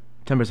Timber.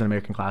 Timber's an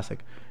American classic.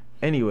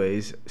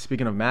 Anyways,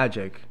 speaking of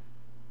magic,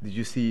 did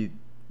you see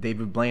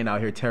David Blaine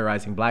out here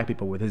terrorizing black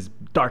people with his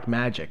dark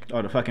magic?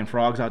 Oh, the fucking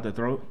frogs out the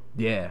throat.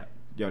 Yeah.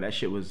 Yo, that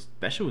shit was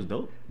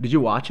dope. Did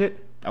you watch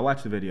it? I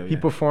watched the video. He Yeah.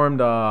 performed.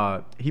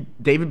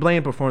 David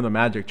Blaine performed the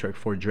magic trick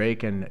for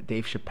Drake and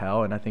Dave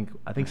Chappelle, and I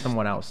think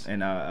someone else.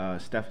 And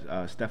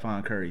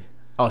Stephon Curry.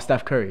 Oh,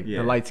 Steph Curry, Yeah.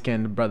 the light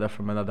skinned brother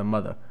from another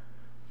mother.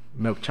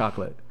 Milk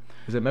chocolate.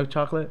 Is it milk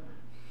chocolate?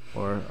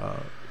 Or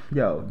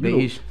Yo,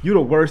 beige? You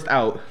the worst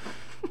out.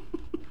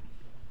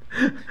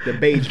 The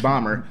beige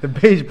bomber The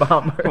beige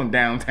bomber. from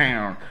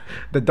downtown.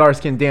 The dark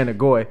skinned Dan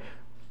Agoy.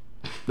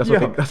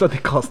 Yo. That's what they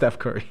call Steph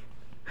Curry.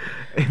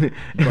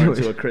 Burn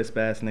to a crisp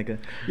ass nigga.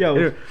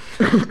 Yo,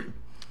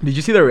 Did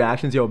you see the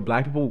reactions? Yo,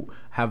 black people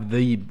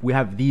we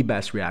have the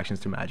best reactions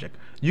to Magic.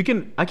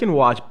 I can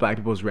watch black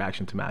people's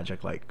reaction to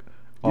Magic like.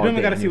 you don't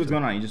even gotta see what's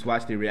going on. You just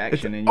watch the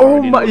reaction and you Oh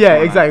already know my, what's yeah,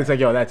 going exactly. on. It's like,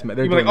 yo, that's You they're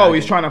be like, doing oh,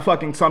 he's Magic. trying to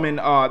fucking summon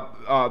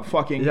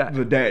fucking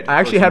the dead. I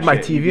actually or had some my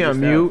shit. You TV can on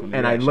just tell mute from the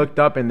and I reaction. looked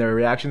up and their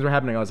reactions were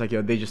happening. I was like,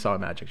 yo, they just saw a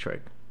magic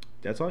trick.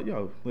 That's all.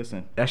 Yo,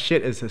 listen. That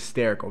shit is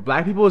hysterical.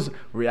 Black people's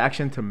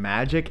reaction to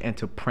magic and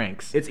to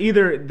pranks. It's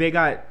either they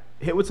got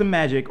hit with some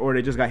magic or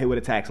they just got hit with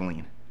a tax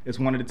lien. It's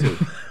one of the two.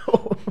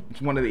 It's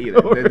one of the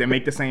either. They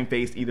make the same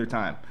face either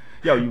time.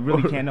 Yo, you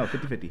really can't know.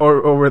 50-50.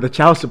 Or with a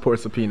child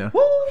support subpoena.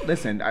 Woo!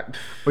 Listen, Or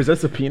is that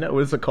subpoena? What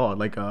is it called?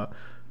 Like a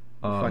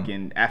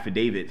fucking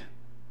affidavit.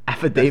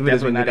 affidavit That's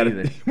is when you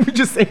definitely gotta. not We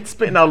just ain't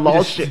spitting out law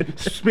Just shit.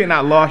 Spitting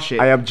out law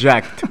shit. I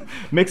object.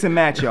 Mix and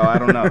match, y'all. I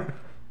don't know.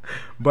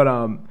 But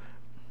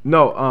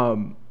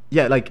no,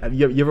 yeah, like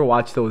you ever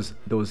watch those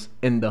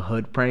in the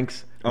hood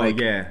pranks? Oh like,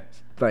 yeah.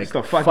 like It's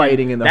the fucking,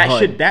 fighting in the that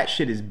hood. That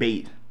shit is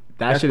bait.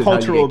 That That's shit is how you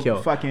cultural get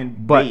killed. fucking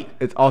But bait.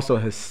 it's also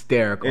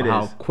hysterical It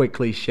how is.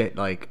 quickly shit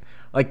like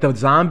the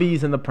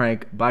zombies in the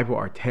prank. Black people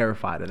are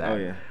terrified of that. Oh,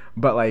 yeah.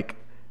 But like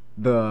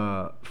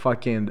the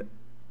fucking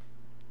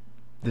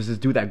there's this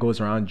dude that goes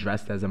around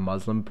dressed as a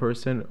Muslim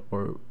person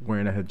or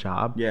wearing a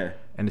hijab. Yeah.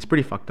 And it's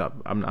pretty fucked up.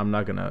 I'm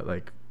not gonna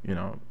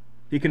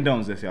He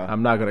condones this, y'all.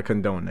 I'm not gonna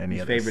condone any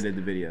He's of this. favorited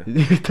the video.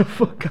 Get the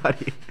fuck out of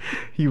here.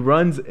 He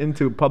runs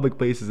into public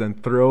places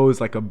and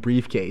throws like a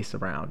briefcase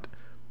around,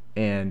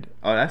 and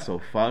Oh, that's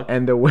so fucked.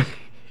 and the way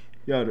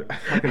Yo,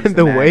 and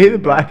the way the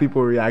black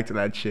people react to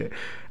that shit.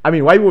 I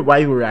mean, white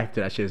people react to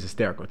that shit is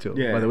hysterical too.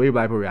 Yeah. But the way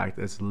black people react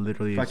is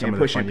literally some fucking of the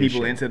pushing funniest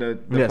people shit. into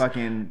the Yes.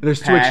 fucking There's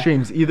two path.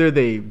 extremes. Either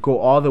they go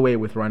all the way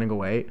with running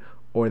away,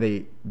 or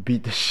they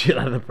beat the shit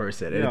out of the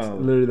person. It's Yo,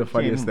 literally the can't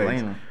funniest even blame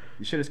thing. him.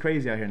 This shit is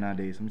crazy out here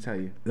nowadays. Let me tell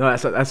you. No,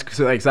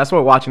 that's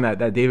what watching that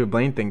David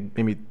Blaine thing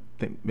made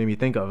me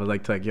think of. It was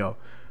like yo,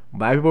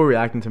 black people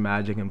reacting to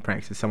magic and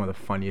pranks is some of the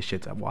funniest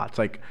shits I've watched.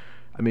 Like,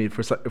 I mean,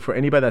 for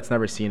anybody that's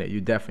never seen it, you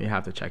definitely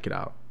have to check it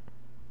out.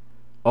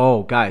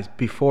 Oh, guys,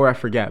 before I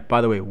forget, by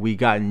the way, we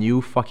got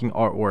new fucking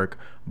artwork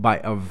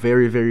by a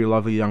very, very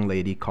lovely young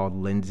lady called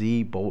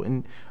Lindsay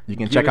Bolton. You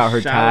can check Give a out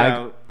her shout tag.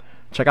 out.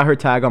 Check out her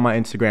tag on my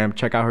Instagram.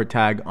 Check out her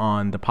tag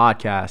on the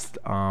podcast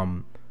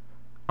on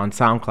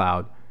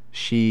SoundCloud.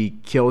 She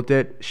killed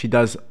it. She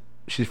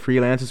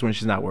freelances when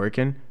she's not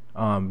working.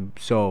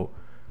 So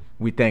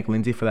we thank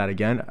Lindsay for that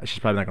again. She's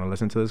probably not going to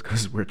listen to this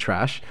because we're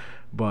trash.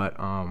 But,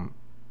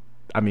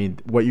 I mean,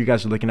 what you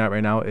guys are looking at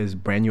right now is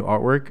brand new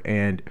artwork.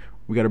 And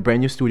we got a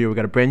brand new studio. We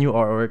got a brand new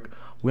artwork.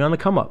 We on the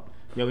come up.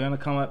 Yo, we on the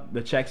come up.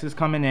 The checks is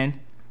coming in.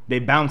 They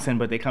bouncing,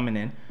 but they coming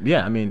in.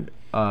 Yeah, I mean,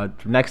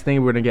 next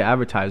thing we're going to get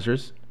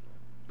advertisers.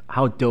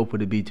 How dope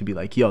would it be to be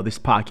like, yo, this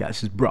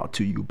podcast is brought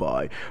to you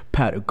by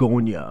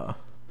Patagonia.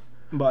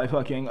 By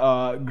fucking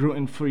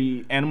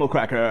gluten-free animal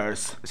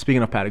crackers.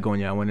 Speaking of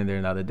Patagonia, I went in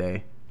there the other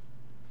day,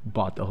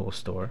 bought the whole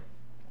store.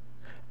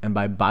 And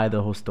by buy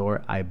the whole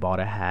store, I bought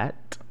a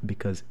hat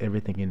because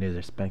everything in there is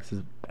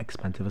expensive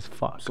as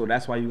fuck. So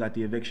that's why you got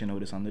the eviction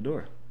notice on the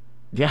door.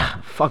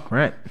 Yeah, fuck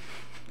rent.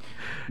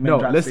 Men No,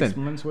 dropped listen. 6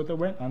 months worth of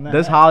rent on that.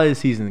 This hat. holiday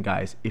season,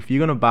 guys, if you're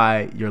going to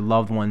buy your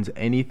loved ones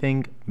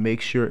anything, make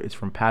sure it's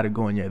from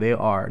Patagonia. They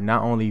are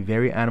not only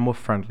very animal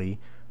friendly,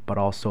 but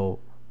also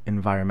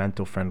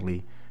environmental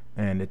friendly.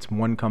 And it's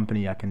one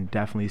company I can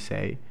definitely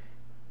say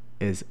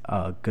is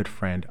a good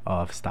friend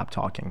of Stop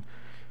Talking.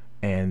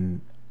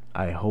 And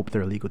I hope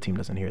their legal team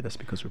doesn't hear this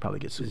because we'll probably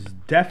get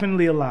sued.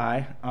 Definitely a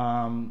lie.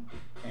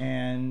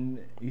 And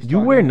he's You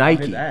talking wear about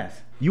Nike. his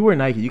ass. You wear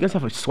Nike. You guys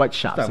have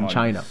sweatshops Talking in about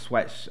China.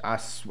 I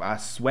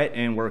sweat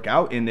and work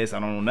out in this. I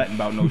don't know nothing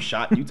about no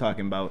shop you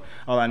talking about.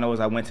 All I know is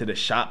I went to the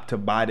shop to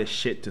buy the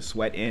shit to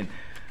sweat in.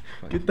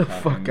 Get the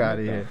Fucking fuck what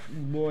outta the here.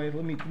 boy.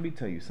 Let me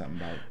tell you something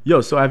about.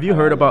 Yo, so have you Oh,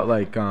 heard I about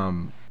like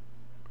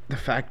the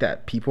fact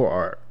that people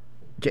are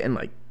getting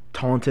like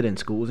taunted in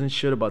schools and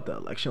shit about the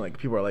election? Like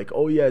people are like,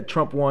 "Oh yeah,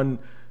 Trump won.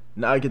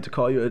 Now I get to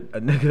call you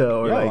a nigga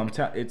or Yo,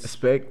 like it's a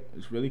spick."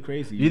 It's really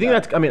crazy. Do you think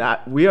that's? I mean,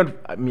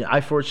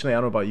 I fortunately I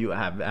don't know about you. I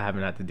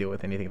haven't had to deal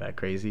with anything that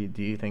crazy.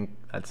 Do you think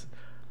that's?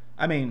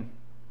 I mean,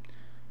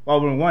 well,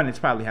 one, it's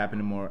probably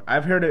happening more.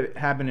 I've heard it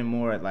happening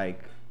more at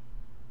like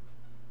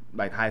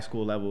high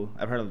school level.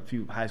 I've heard of a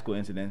few high school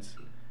incidents.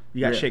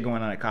 You got Yeah. shit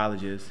going on at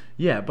colleges.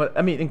 Yeah, but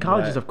I mean, in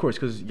colleges, But- of course,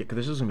 because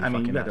this is gonna be I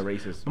mean, fucking you got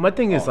nuts. the racists. But my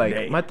thing is all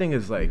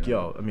like, day.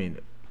 yo, I mean,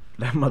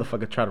 that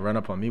motherfucker tried to run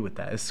up on me with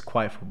that. It's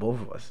quiet for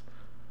both of us.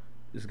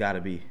 It's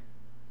gotta be.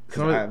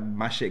 Some Cause of-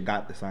 my shit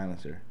got the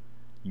silencer.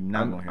 You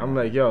not gonna hear I'm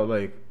it. like, yo,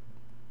 like,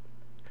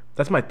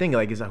 That's my thing.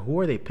 Like, is like, who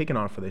are they picking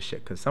on for this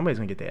shit? Because somebody's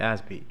gonna get their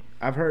ass beat.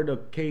 I've heard a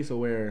case of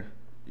where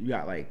you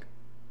got like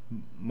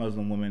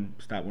Muslim women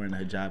stop wearing the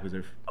hijab because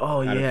they're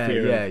Oh out of yeah,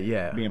 fear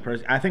yeah. of being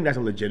I think that's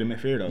a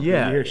legitimate fear though.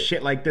 Yeah. You hear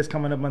shit like this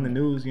coming up on the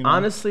news. You know.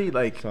 Honestly,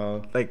 like,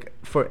 So- like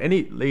for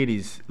any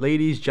ladies,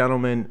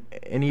 gentlemen,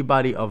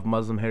 anybody of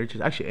Muslim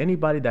heritage, actually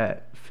anybody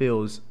that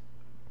feels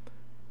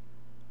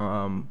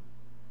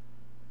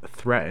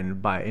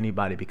threatened by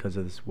anybody because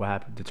of this, what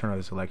happened, the turn of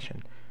this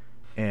election,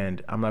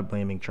 and I'm not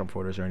blaming Trump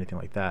voters or anything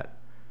like that.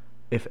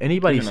 If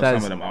anybody Even though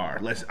says, some of them are.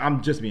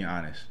 I'm just being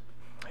honest.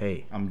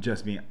 hey,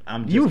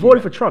 You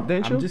voted for Trump,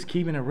 didn't you? I'm just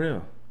keeping it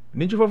real.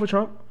 Didn't you vote for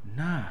Trump?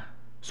 Nah.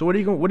 So what are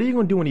you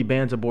gonna do when he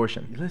bans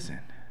abortion? Listen.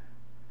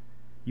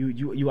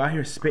 You out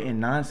here spitting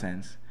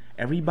nonsense.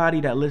 Everybody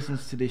that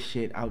listens to this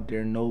shit out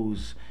there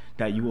knows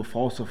that you a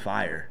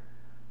falsifier.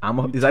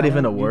 Is that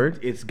even a word?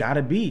 It's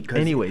gotta be.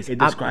 Anyways, it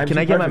describes can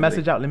you I get my perfectly.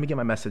 message out? Let me get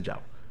my message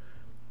out.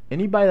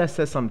 Anybody that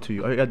says something to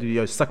you, all you gotta do,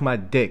 yo, suck my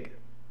dick.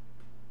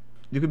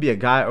 You could be a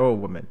guy or a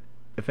woman.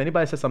 If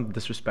anybody says something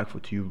disrespectful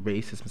to you,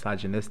 racist,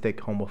 misogynistic,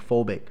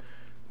 homophobic,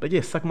 but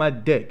yeah, suck my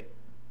dick,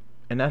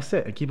 and that's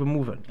it, and keep it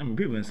moving. I mean,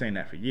 people have been saying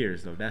that for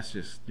years, though. That's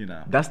just, you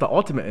know. That's the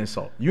ultimate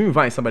insult. You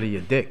invite somebody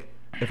your dick.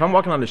 If I'm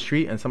walking on the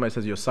street and somebody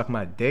says, yo, suck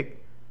my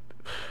dick,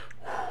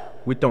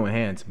 we're throwing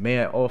hands,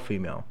 male or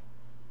female.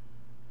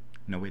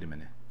 No, wait a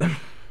minute.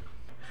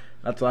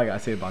 That's all I gotta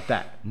say about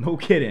that. No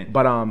kidding.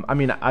 But I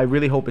mean, I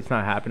really hope it's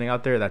not happening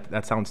out there.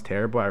 That sounds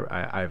terrible.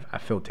 I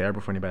feel terrible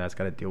for anybody that's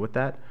got to deal with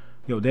that.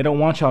 Yo, they don't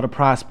want y'all to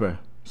prosper.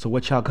 So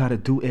what y'all gotta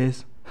do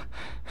is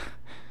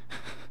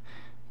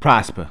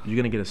prosper. You're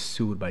gonna get us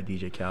sued by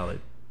DJ Khaled.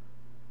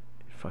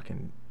 You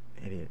fucking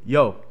idiot.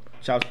 Yo,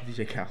 Shout out to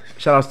DJ Khaled.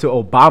 shout outs to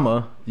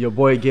Obama. Your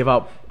boy gave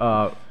out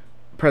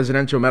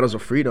presidential medals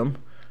of freedom.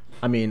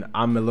 I mean,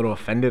 I'm a little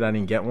offended I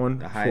didn't get one.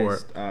 The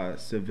highest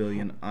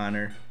civilian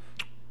honor,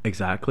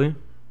 Exactly.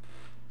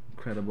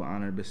 incredible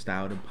honor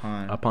bestowed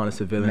upon Upon a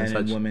civilian men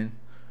and such. women.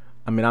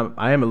 I mean,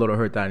 I am a little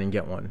hurt that I didn't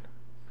get one.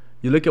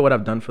 You look at what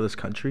I've done for this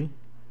country.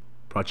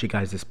 Brought you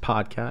guys this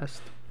podcast.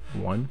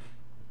 1.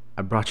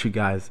 I brought you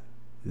guys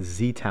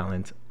the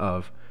talent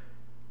of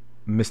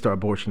Mr.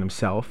 Abortion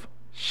himself,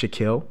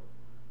 Shaquille.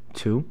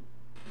 2.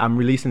 I'm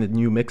releasing a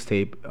new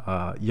mixtape,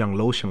 Young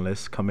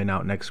Lotionless, coming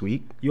out next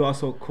week. You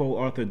also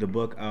co-authored the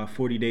book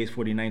 40 Days,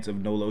 40 Nights of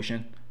No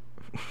Lotion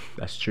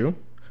That's true.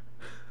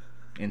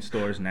 in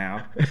stores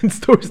now. In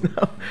stores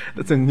now.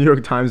 That's a New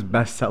York Times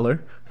bestseller.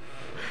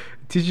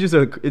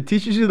 It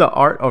teaches you the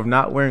art of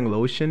not wearing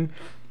lotion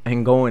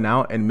and going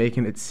out and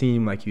making it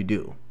seem like you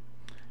do.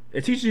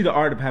 It teaches you the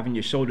art of having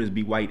your shoulders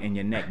be white and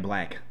your neck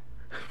black.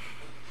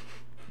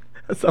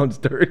 That sounds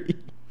dirty.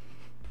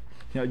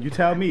 You know, you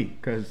tell me,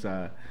 because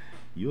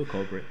you a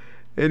culprit.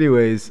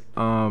 Anyways,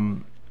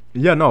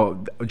 yeah,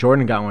 no,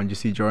 Jordan got one. You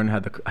see, Jordan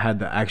had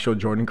the actual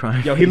Jordan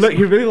crying. Yo, face.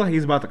 he really like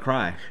he's about to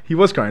cry. He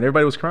was crying.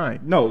 Everybody was crying.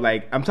 No,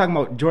 like I'm talking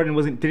about Jordan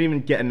didn't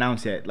even get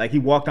announced yet. Like he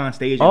walked on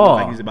stage and Oh. looked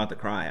like he's about to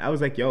cry. I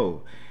was like,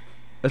 yo,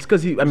 That's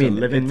because I mean,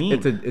 living meme.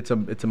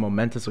 it's a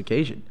momentous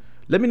occasion.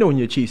 Let me know when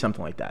you achieve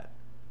something like that.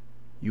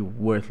 You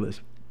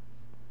worthless.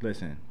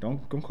 listen,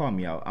 don't call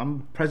me out.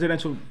 I'm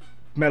Presidential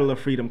Medal of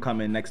Freedom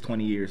coming next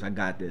 20 years. I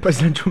got this.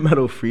 Presidential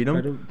Medal of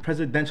Freedom?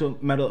 Presidential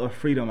Medal of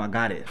Freedom. I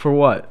got it. For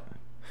what?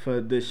 For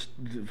this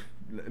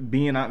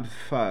being on.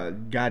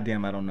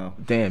 Goddamn, I don't know.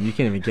 Damn, you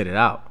can't even get it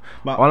out.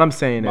 But- All I'm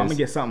saying But I'm is, gonna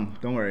get something.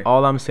 Don't worry.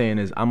 all I'm saying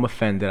is, I'm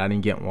offended I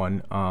didn't get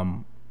one.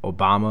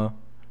 Obama,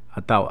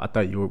 I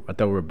thought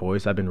we were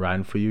boys. I've been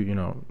riding for you. You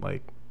know,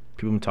 like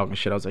people been talking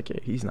shit. I was like, yeah,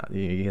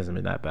 he hasn't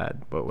been that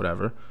bad, but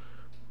whatever.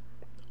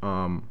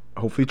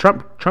 Hopefully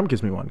Trump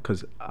gives me one,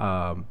 because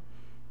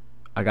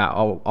I got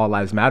all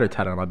lives matter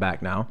tatted on my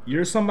back now.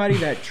 You're somebody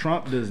that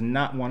Trump does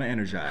not want to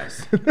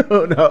energize.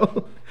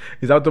 No,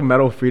 is that what the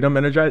Medal of Freedom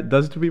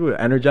does to people? It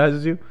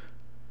energizes you.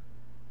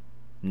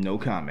 No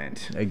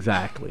comment.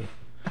 Exactly.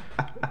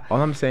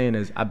 All I'm saying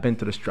is, I've been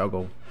through the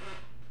struggle,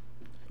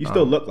 You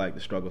still look like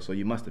the struggle, so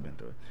you must have been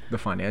through it. the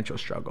financial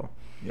struggle.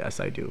 Yes,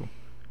 I do.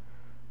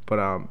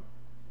 But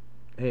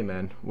hey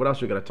man, what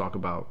else we gotta talk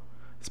about?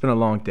 It's been a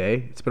long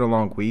day. It's been a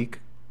long week.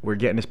 We're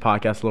getting this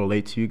podcast a little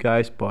late to you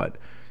guys, but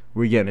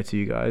we're getting it to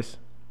you guys.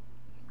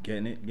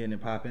 Getting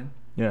it popping.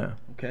 Yeah.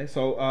 Okay,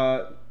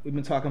 so we've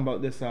been talking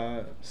about this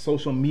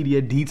social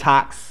media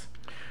detox.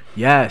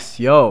 Yes,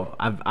 yo.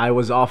 I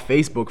was off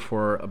Facebook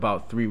for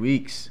about 3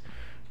 weeks,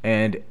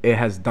 and it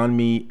has done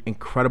me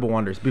incredible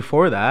wonders.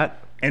 Before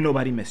that, And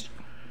nobody missed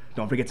you.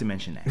 Don't forget to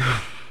mention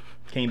that.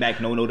 Came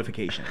back, no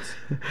notifications.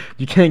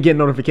 you can't get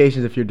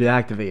notifications if you're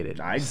deactivated.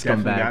 I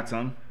definitely Scumbag. got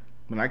some.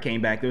 When I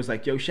came back, it was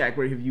like, yo, Shaq,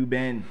 where have you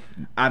been?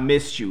 I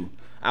missed you.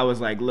 I was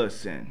like,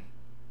 listen,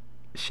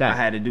 Shaq, I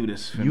had to do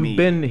this for you've me.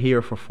 been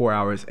here for 4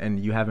 hours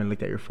and you haven't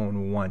looked at your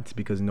phone once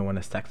because no one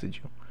has texted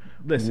you.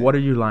 Listen, What are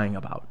you lying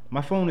about?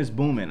 my phone is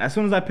booming. As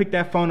soon as I pick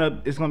that phone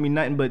up, it's going to be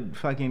nothing but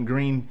fucking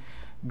green.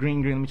 Let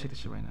me check this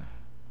shit right now.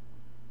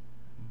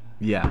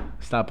 Yeah,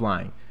 stop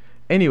lying.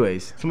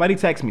 Anyways, Somebody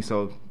text me,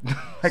 so.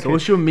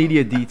 social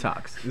media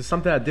detox. This is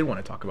something I did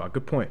want to talk about.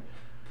 Good point.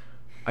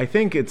 I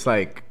think it's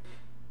like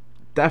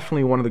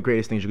definitely one of the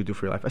greatest things you could do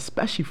for your life,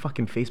 especially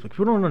fucking Facebook.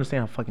 People don't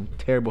understand how fucking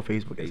terrible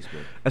Facebook is.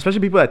 Especially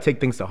people that take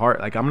things to heart.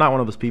 Like, I'm not one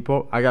of those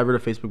people. I got rid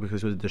of Facebook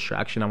because it was a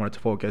distraction. I wanted to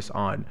focus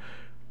on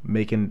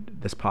making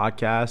this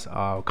podcast,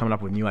 coming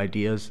up with new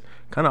ideas,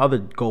 kind of other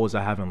goals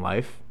I have in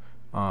life.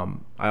 I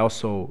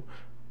also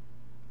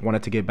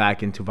wanted to get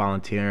back into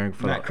volunteering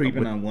for not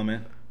creeping on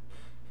women.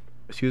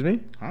 Excuse me?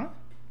 Huh?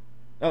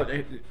 Oh,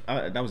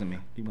 that wasn't me.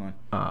 Keep going.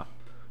 I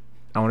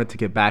wanted to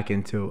get back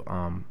into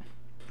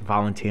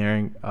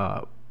volunteering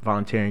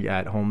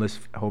at homeless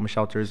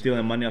shelters.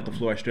 Stealing money off the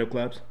floor at strip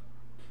clubs?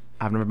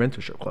 I've never been to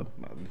a strip club.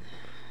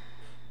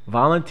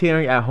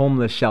 Volunteering at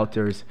homeless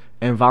shelters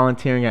and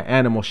volunteering at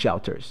animal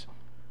shelters.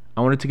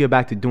 I wanted to get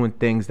back to doing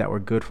things that were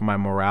good for my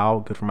morale,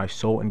 good for my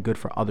soul, and good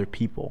for other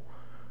people.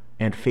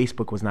 And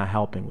Facebook was not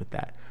helping with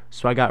that.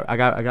 So I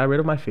got rid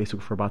of my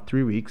Facebook for about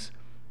 3 weeks.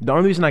 The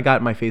only reason I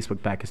got my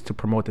Facebook back is to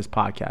promote this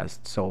podcast,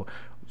 so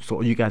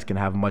you guys can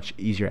have much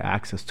easier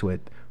access to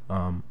it,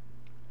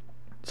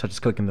 such as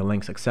clicking the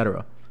links,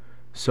 etc.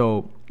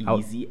 So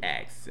easy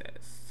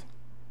access.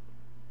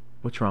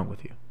 What's wrong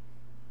with you?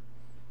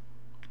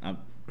 I'm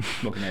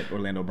smoking that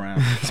Orlando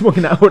Brown.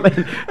 Smoking that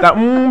Orlando. That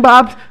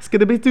bop,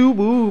 skitty be too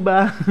boo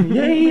ba.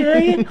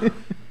 Yeah.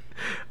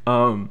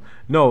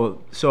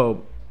 No.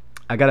 So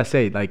I gotta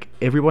say, like,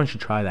 everyone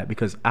should try that,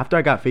 because after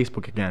I got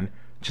Facebook again,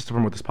 just to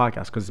promote this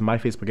podcast, because my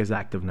Facebook is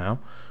active now.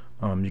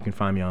 You can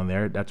find me on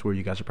there. That's where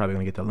you guys are probably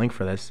gonna get the link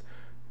for this.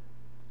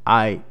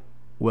 I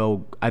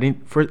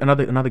didn't. For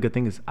another good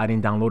thing is I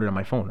didn't download it on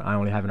my phone. I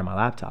only have it on my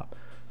laptop.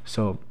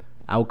 So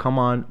I will come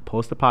on,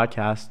 post the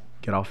podcast,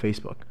 get off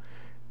Facebook,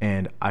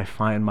 and I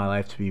find my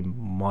life to be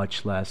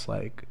much less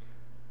like.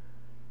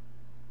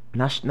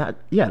 Not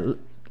yeah.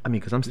 I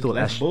mean, because I'm still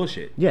less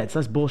bullshit. Yeah, it's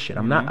less bullshit.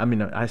 I'm not. I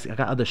mean, I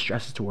got other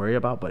stresses to worry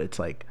about, but it's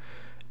like,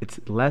 it's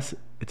less.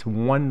 It's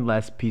one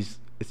less piece.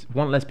 It's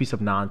one less piece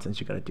of nonsense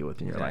you got to deal with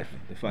in your life.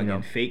 The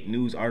fucking fake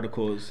news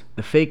articles.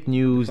 The fake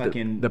news.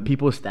 The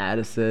people's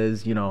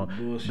statuses. You know,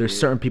 bullshit. There's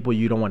certain people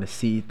you don't want to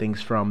see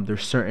things from.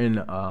 There's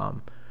certain. I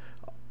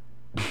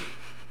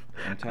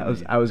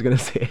was gonna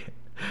say,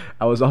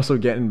 I was also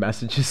getting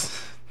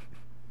messages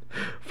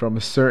from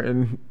a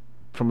certain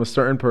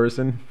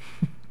person.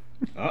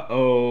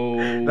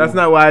 That's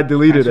not why I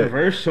deleted it.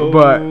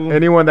 But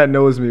anyone that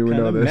knows me will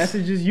know this.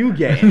 Messages you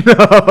get.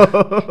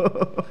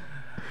 No.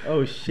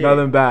 Oh shit.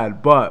 Nothing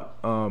bad, but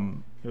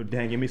yo,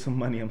 Dan, give me some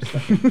money. I'm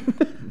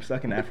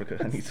stuck in Africa.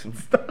 I need some.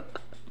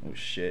 Oh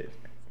shit.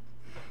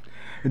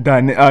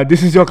 Dan,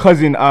 this is your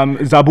cousin,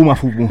 Zabu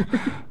Mafubu.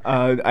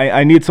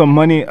 I need some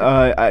money.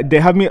 They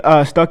have me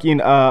stuck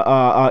in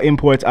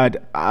imports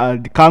at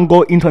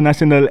Kango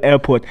International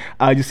Airport.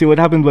 You see, what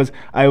happened was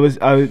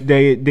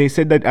they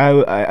said that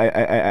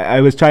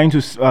I was trying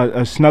to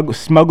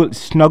snuggle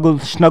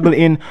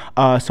in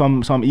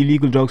some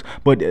illegal drugs,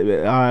 but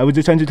I was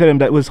just trying to tell them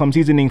that was some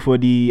seasoning for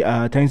the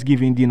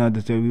Thanksgiving dinner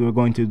that we were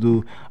going to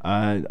do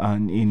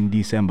in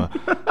December.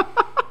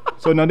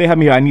 So now they have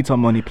me here. I need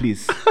some money,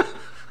 please.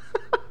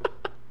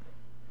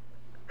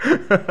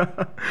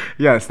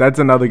 Yes, that's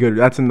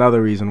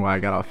another reason why I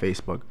got off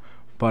Facebook.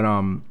 But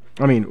I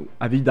mean,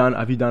 have you done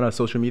a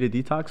social media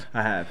detox?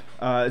 I have.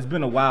 It's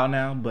been a while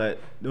now, but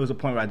there was a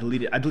point where I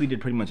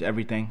deleted pretty much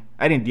everything.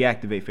 I didn't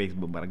deactivate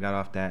Facebook, but I got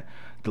off that.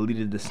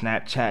 Deleted the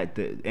Snapchat,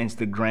 the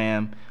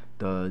Instagram,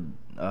 the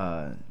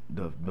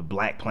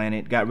Black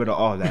Planet. Got rid of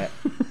all that.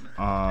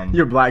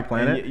 Your Black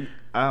Planet?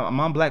 I'm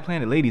on Black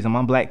Planet, ladies. I'm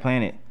on Black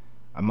Planet.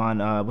 I'm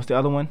on what's the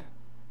other one?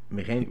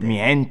 Mi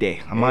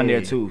gente. I'm on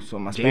there too. So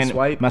my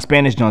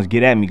Spanish Jones,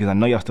 get at me, because I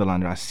know y'all still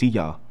on there. I see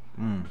y'all.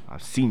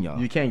 I've seen y'all.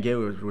 You can't get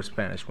with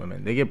Spanish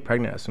women. They get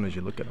pregnant as soon as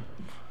you look at them.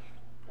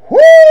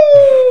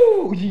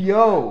 Woo!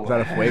 Yo. Is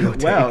that a fuego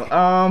take? Well,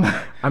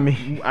 I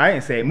mean, I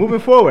didn't say it. Moving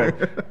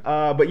forward.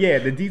 But yeah,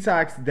 the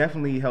detox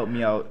definitely helped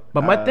me out.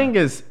 But my thing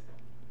is,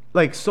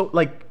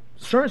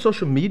 certain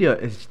social media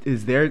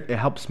is there. It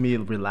helps me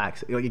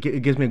relax.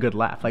 It gives me a good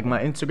laugh. Like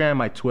my Instagram,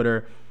 my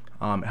Twitter.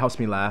 It helps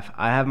me laugh.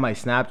 I have my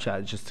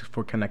Snapchat just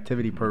for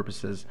connectivity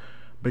purposes,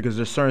 because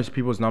there's certain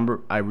people's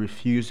number. I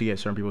refuse to get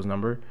certain people's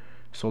number.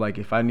 So like,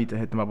 if I need to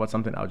hit them up about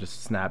something, I'll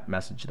just snap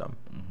message them.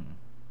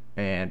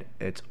 And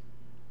it's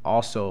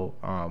also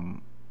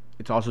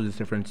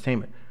just for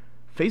entertainment.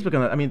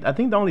 Facebook, I mean, I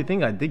think the only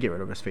thing I did get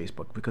rid of is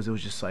Facebook, because it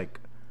was just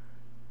like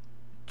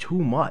too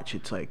much.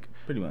 It's like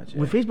pretty much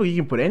with Facebook you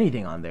can put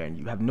anything on there and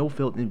you have no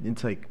filter.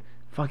 It's like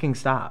fucking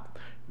stop.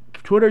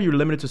 Twitter, you're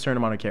limited to a certain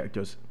amount of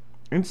characters.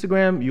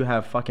 Instagram, you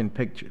have fucking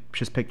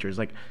pictures.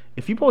 Like,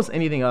 if you post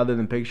anything other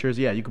than pictures,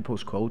 yeah, you can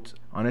post quotes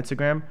on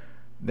Instagram,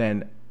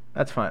 then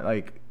that's fine.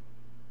 Like,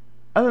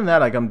 other than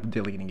that, like, I'm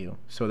deleting you,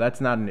 so that's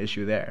not an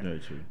issue there. Very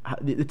true.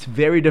 It's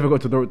very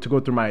difficult to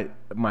go through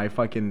my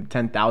fucking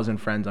 10,000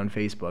 friends on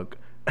Facebook,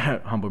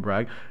 humble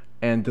brag,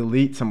 and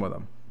delete some of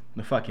them.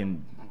 The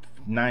fucking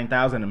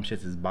 9,000 of them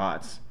shits is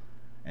bots.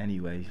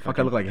 Anyway, fuck,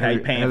 I look like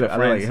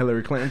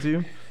Hillary Clinton to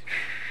you.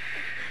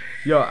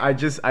 Yo,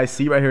 I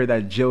see right here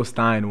that Jill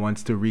Stein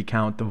wants to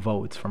recount the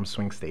votes from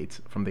swing states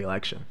from the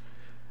election.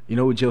 You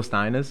know who Jill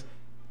Stein is?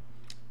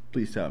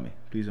 Please tell me.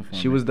 Please inform me.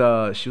 She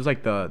was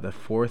like the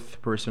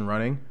fourth person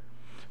running.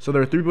 So there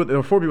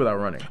were four people that were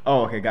running.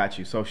 Oh, okay, got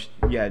you. So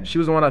She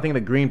was the one, I think, the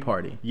Green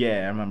Party.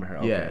 Yeah, I remember her.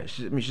 Okay. Yeah,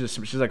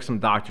 she's like some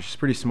doctor. She's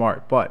pretty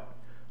smart, but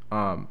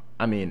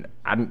I mean,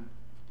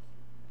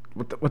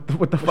 what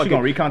the fuck? She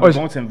gonna recount the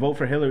votes and vote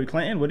for Hillary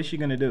Clinton? What is she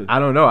gonna do? I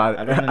don't know.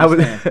 I don't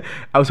understand.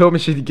 I was hoping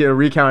she'd get a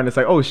recount and it's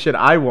like, oh shit,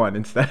 I won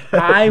instead.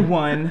 I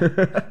won.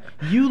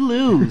 You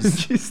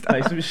lose.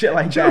 Like some shit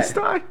like Jill that.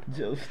 Stein.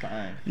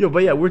 Stein. Yo,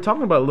 but yeah, we were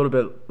talking about a little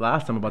bit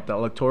last time about the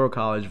electoral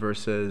college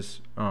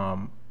versus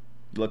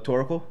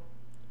Electoral.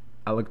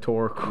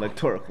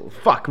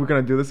 Fuck, we're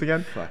gonna do this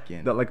again.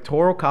 Fucking. The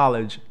electoral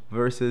college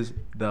versus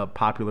the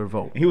popular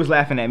vote. He was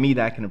laughing at me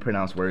that I couldn't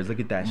pronounce words. Look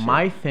at that shit.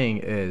 My thing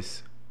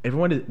is,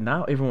 everyone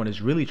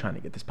is really trying to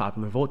get this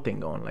popular vote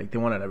thing going. Like, they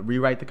wanted to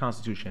rewrite the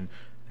Constitution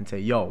and say,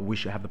 yo, we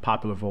should have the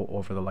popular vote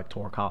over the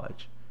electoral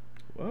college.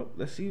 Well,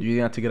 let's see. Do you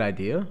think that's a good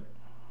idea?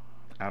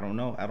 I don't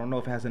know. I don't know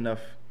if it has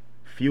enough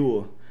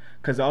fuel,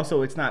 because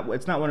also it's not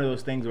one of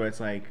those things where it's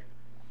like,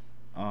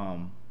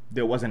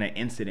 there wasn't an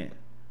incident.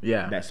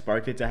 Yeah. That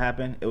sparked it to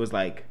happen. It was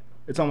like,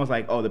 it's almost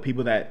like, oh, the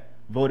people that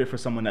voted for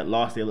someone that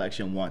lost the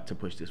election want to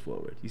push this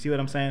forward. You see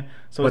what I'm saying?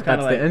 So but it's kind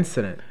of that's like the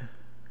incident.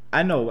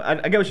 I know. I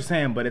get what you're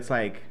saying, but it's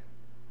like,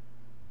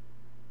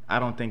 I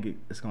don't think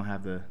it's gonna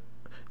have the.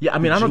 Yeah, I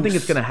mean, I don't think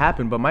juice. it's gonna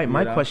happen. But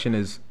my question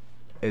is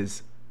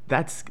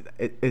that's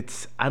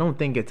it's. I don't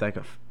think it's like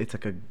a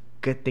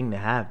good thing to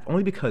have.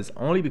 Only because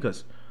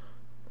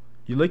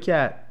you look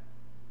at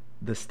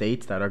the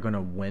states that are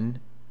gonna win.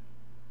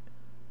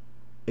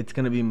 It's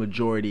gonna be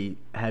majority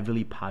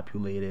heavily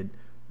populated,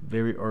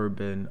 very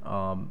urban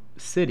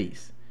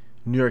cities.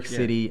 New York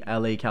City,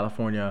 LA,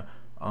 California,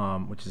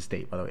 which is a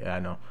state, by the way. Yeah, I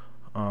know.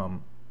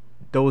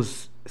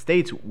 Those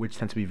states, which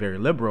tend to be very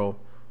liberal,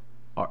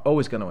 are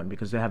always gonna win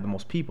because they have the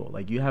most people.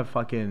 Like, you have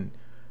fucking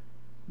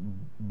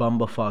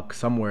bumblefuck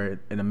somewhere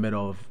in the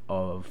middle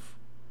of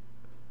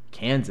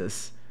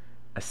Kansas,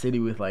 a city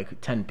with like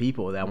 10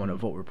 people that want to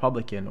vote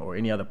Republican or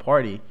any other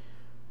party.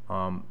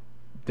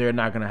 They're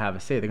not gonna have a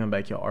say. They're gonna be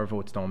like, yo, our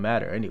votes don't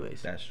matter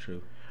anyways. That's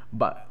true.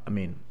 But I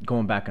mean,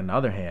 going back on the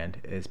other hand,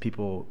 is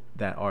people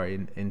that are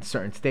in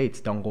certain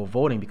states don't go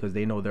voting because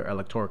they know their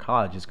electoral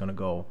college is gonna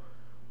go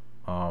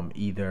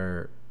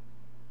either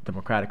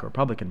Democratic or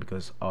Republican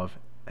because of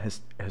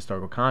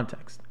historical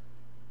context.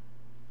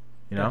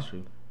 You know? That's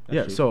true.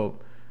 That's true.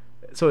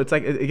 So it's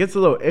like it gets a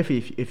little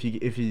iffy if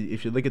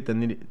you look at the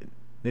nitty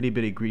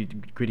bitty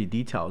gritty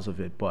details of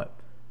it. But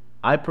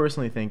I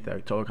personally think that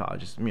electoral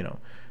college is, you know,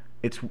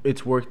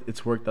 it's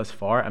worked thus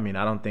far. I mean,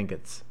 I don't think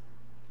it's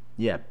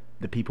the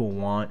people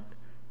want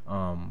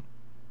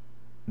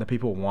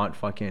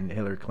fucking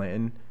Hillary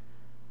Clinton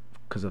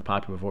because of the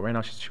popular vote right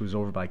now. She was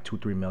over by like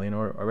 2-3 million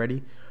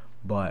already,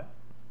 but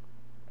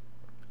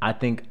I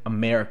think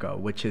America,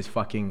 which is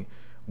fucking,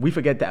 we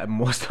forget that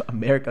most of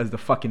America is the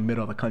fucking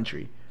middle of the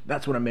country.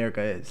 That's what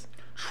America is.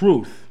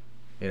 Truth.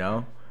 You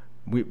know,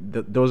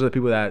 those are the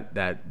people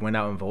that went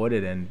out and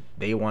voted and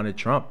they wanted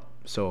Trump.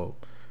 So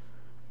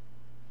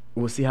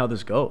we'll see how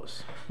this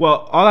goes.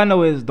 Well, all I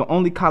know is the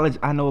only college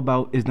I know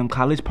about is them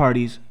college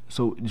parties.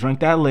 So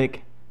drink that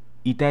lick,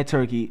 eat that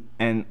turkey,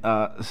 and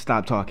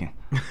stop talking.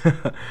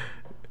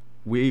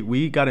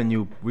 We got a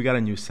new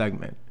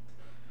segment.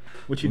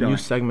 What you The doing? new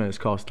segment is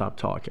called Stop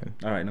Talking.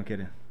 All right, no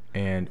kidding.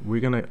 And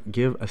we're gonna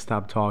give a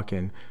stop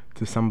talking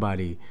to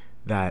somebody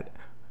that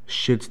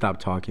should stop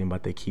talking,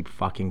 but they keep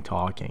fucking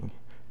talking.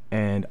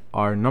 And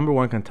our number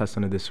one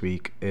contestant of this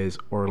week is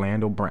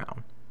Orlando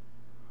Brown.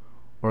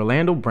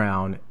 Orlando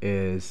Brown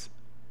is,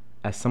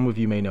 as some of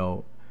you may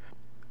know,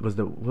 what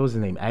was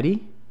his name?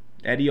 Eddie?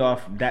 Eddie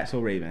off That's So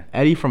Raven.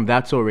 Eddie from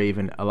That's So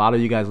Raven. A lot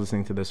of you guys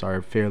listening to this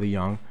are fairly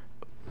young.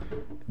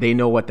 They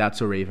know what That's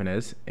So Raven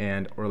is.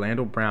 And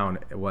Orlando Brown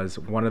was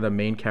one of the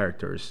main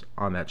characters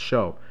on that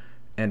show.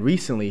 And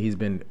recently he's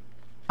been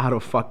out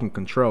of fucking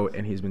control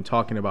and he's been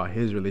talking about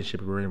his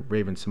relationship with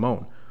Raven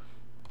Simone.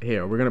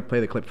 Here, we're going to play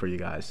the clip for you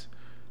guys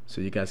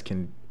so you guys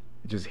can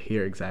just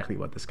hear exactly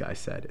what this guy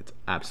said. It's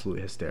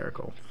absolutely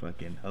hysterical.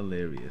 Fucking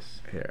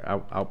hilarious. Here,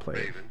 I'll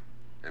play it.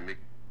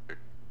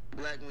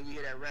 Black, when you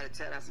hear that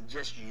rat-a-tat, I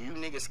suggest you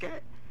niggas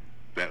scat.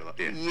 That,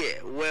 yeah.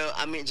 Yeah, well,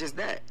 I mean, just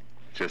that.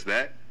 Just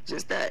that?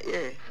 Just that,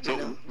 yeah. So, you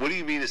know? what do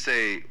you mean to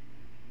say,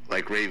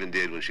 like Raven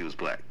did when she was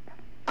black?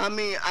 I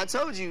mean, I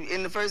told you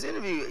in the first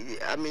interview,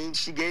 I mean,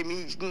 she gave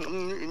me,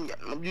 and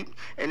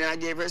then I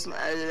gave her some,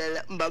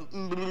 yeah.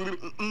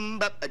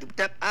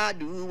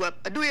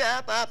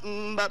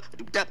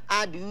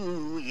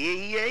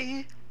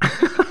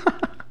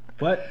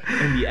 What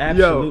in the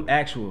absolute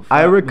actual fuck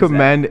I was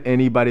recommend that?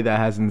 anybody that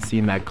hasn't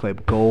seen that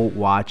clip, go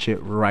watch it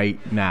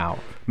right now.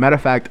 Matter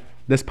of fact,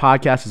 this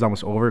podcast is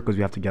almost over because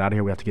we have to get out of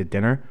here. We have to get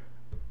dinner.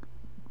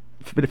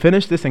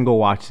 Finish this and go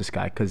watch this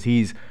guy because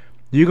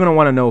you're gonna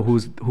want to know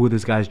who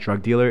this guy's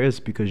drug dealer is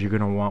because you're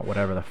gonna want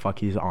whatever the fuck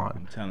he's on.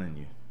 I'm telling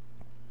you.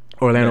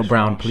 Orlando That's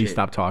Brown, wrong please shit.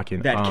 stop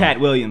talking. That Cat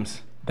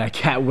Williams. That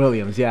Cat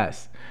Williams,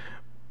 yes.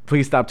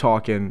 Please stop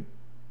talking.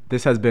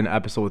 This has been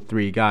episode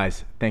 3.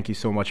 Guys, thank you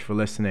so much for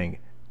listening.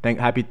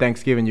 Happy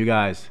Thanksgiving, you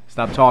guys.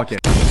 Stop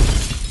talking.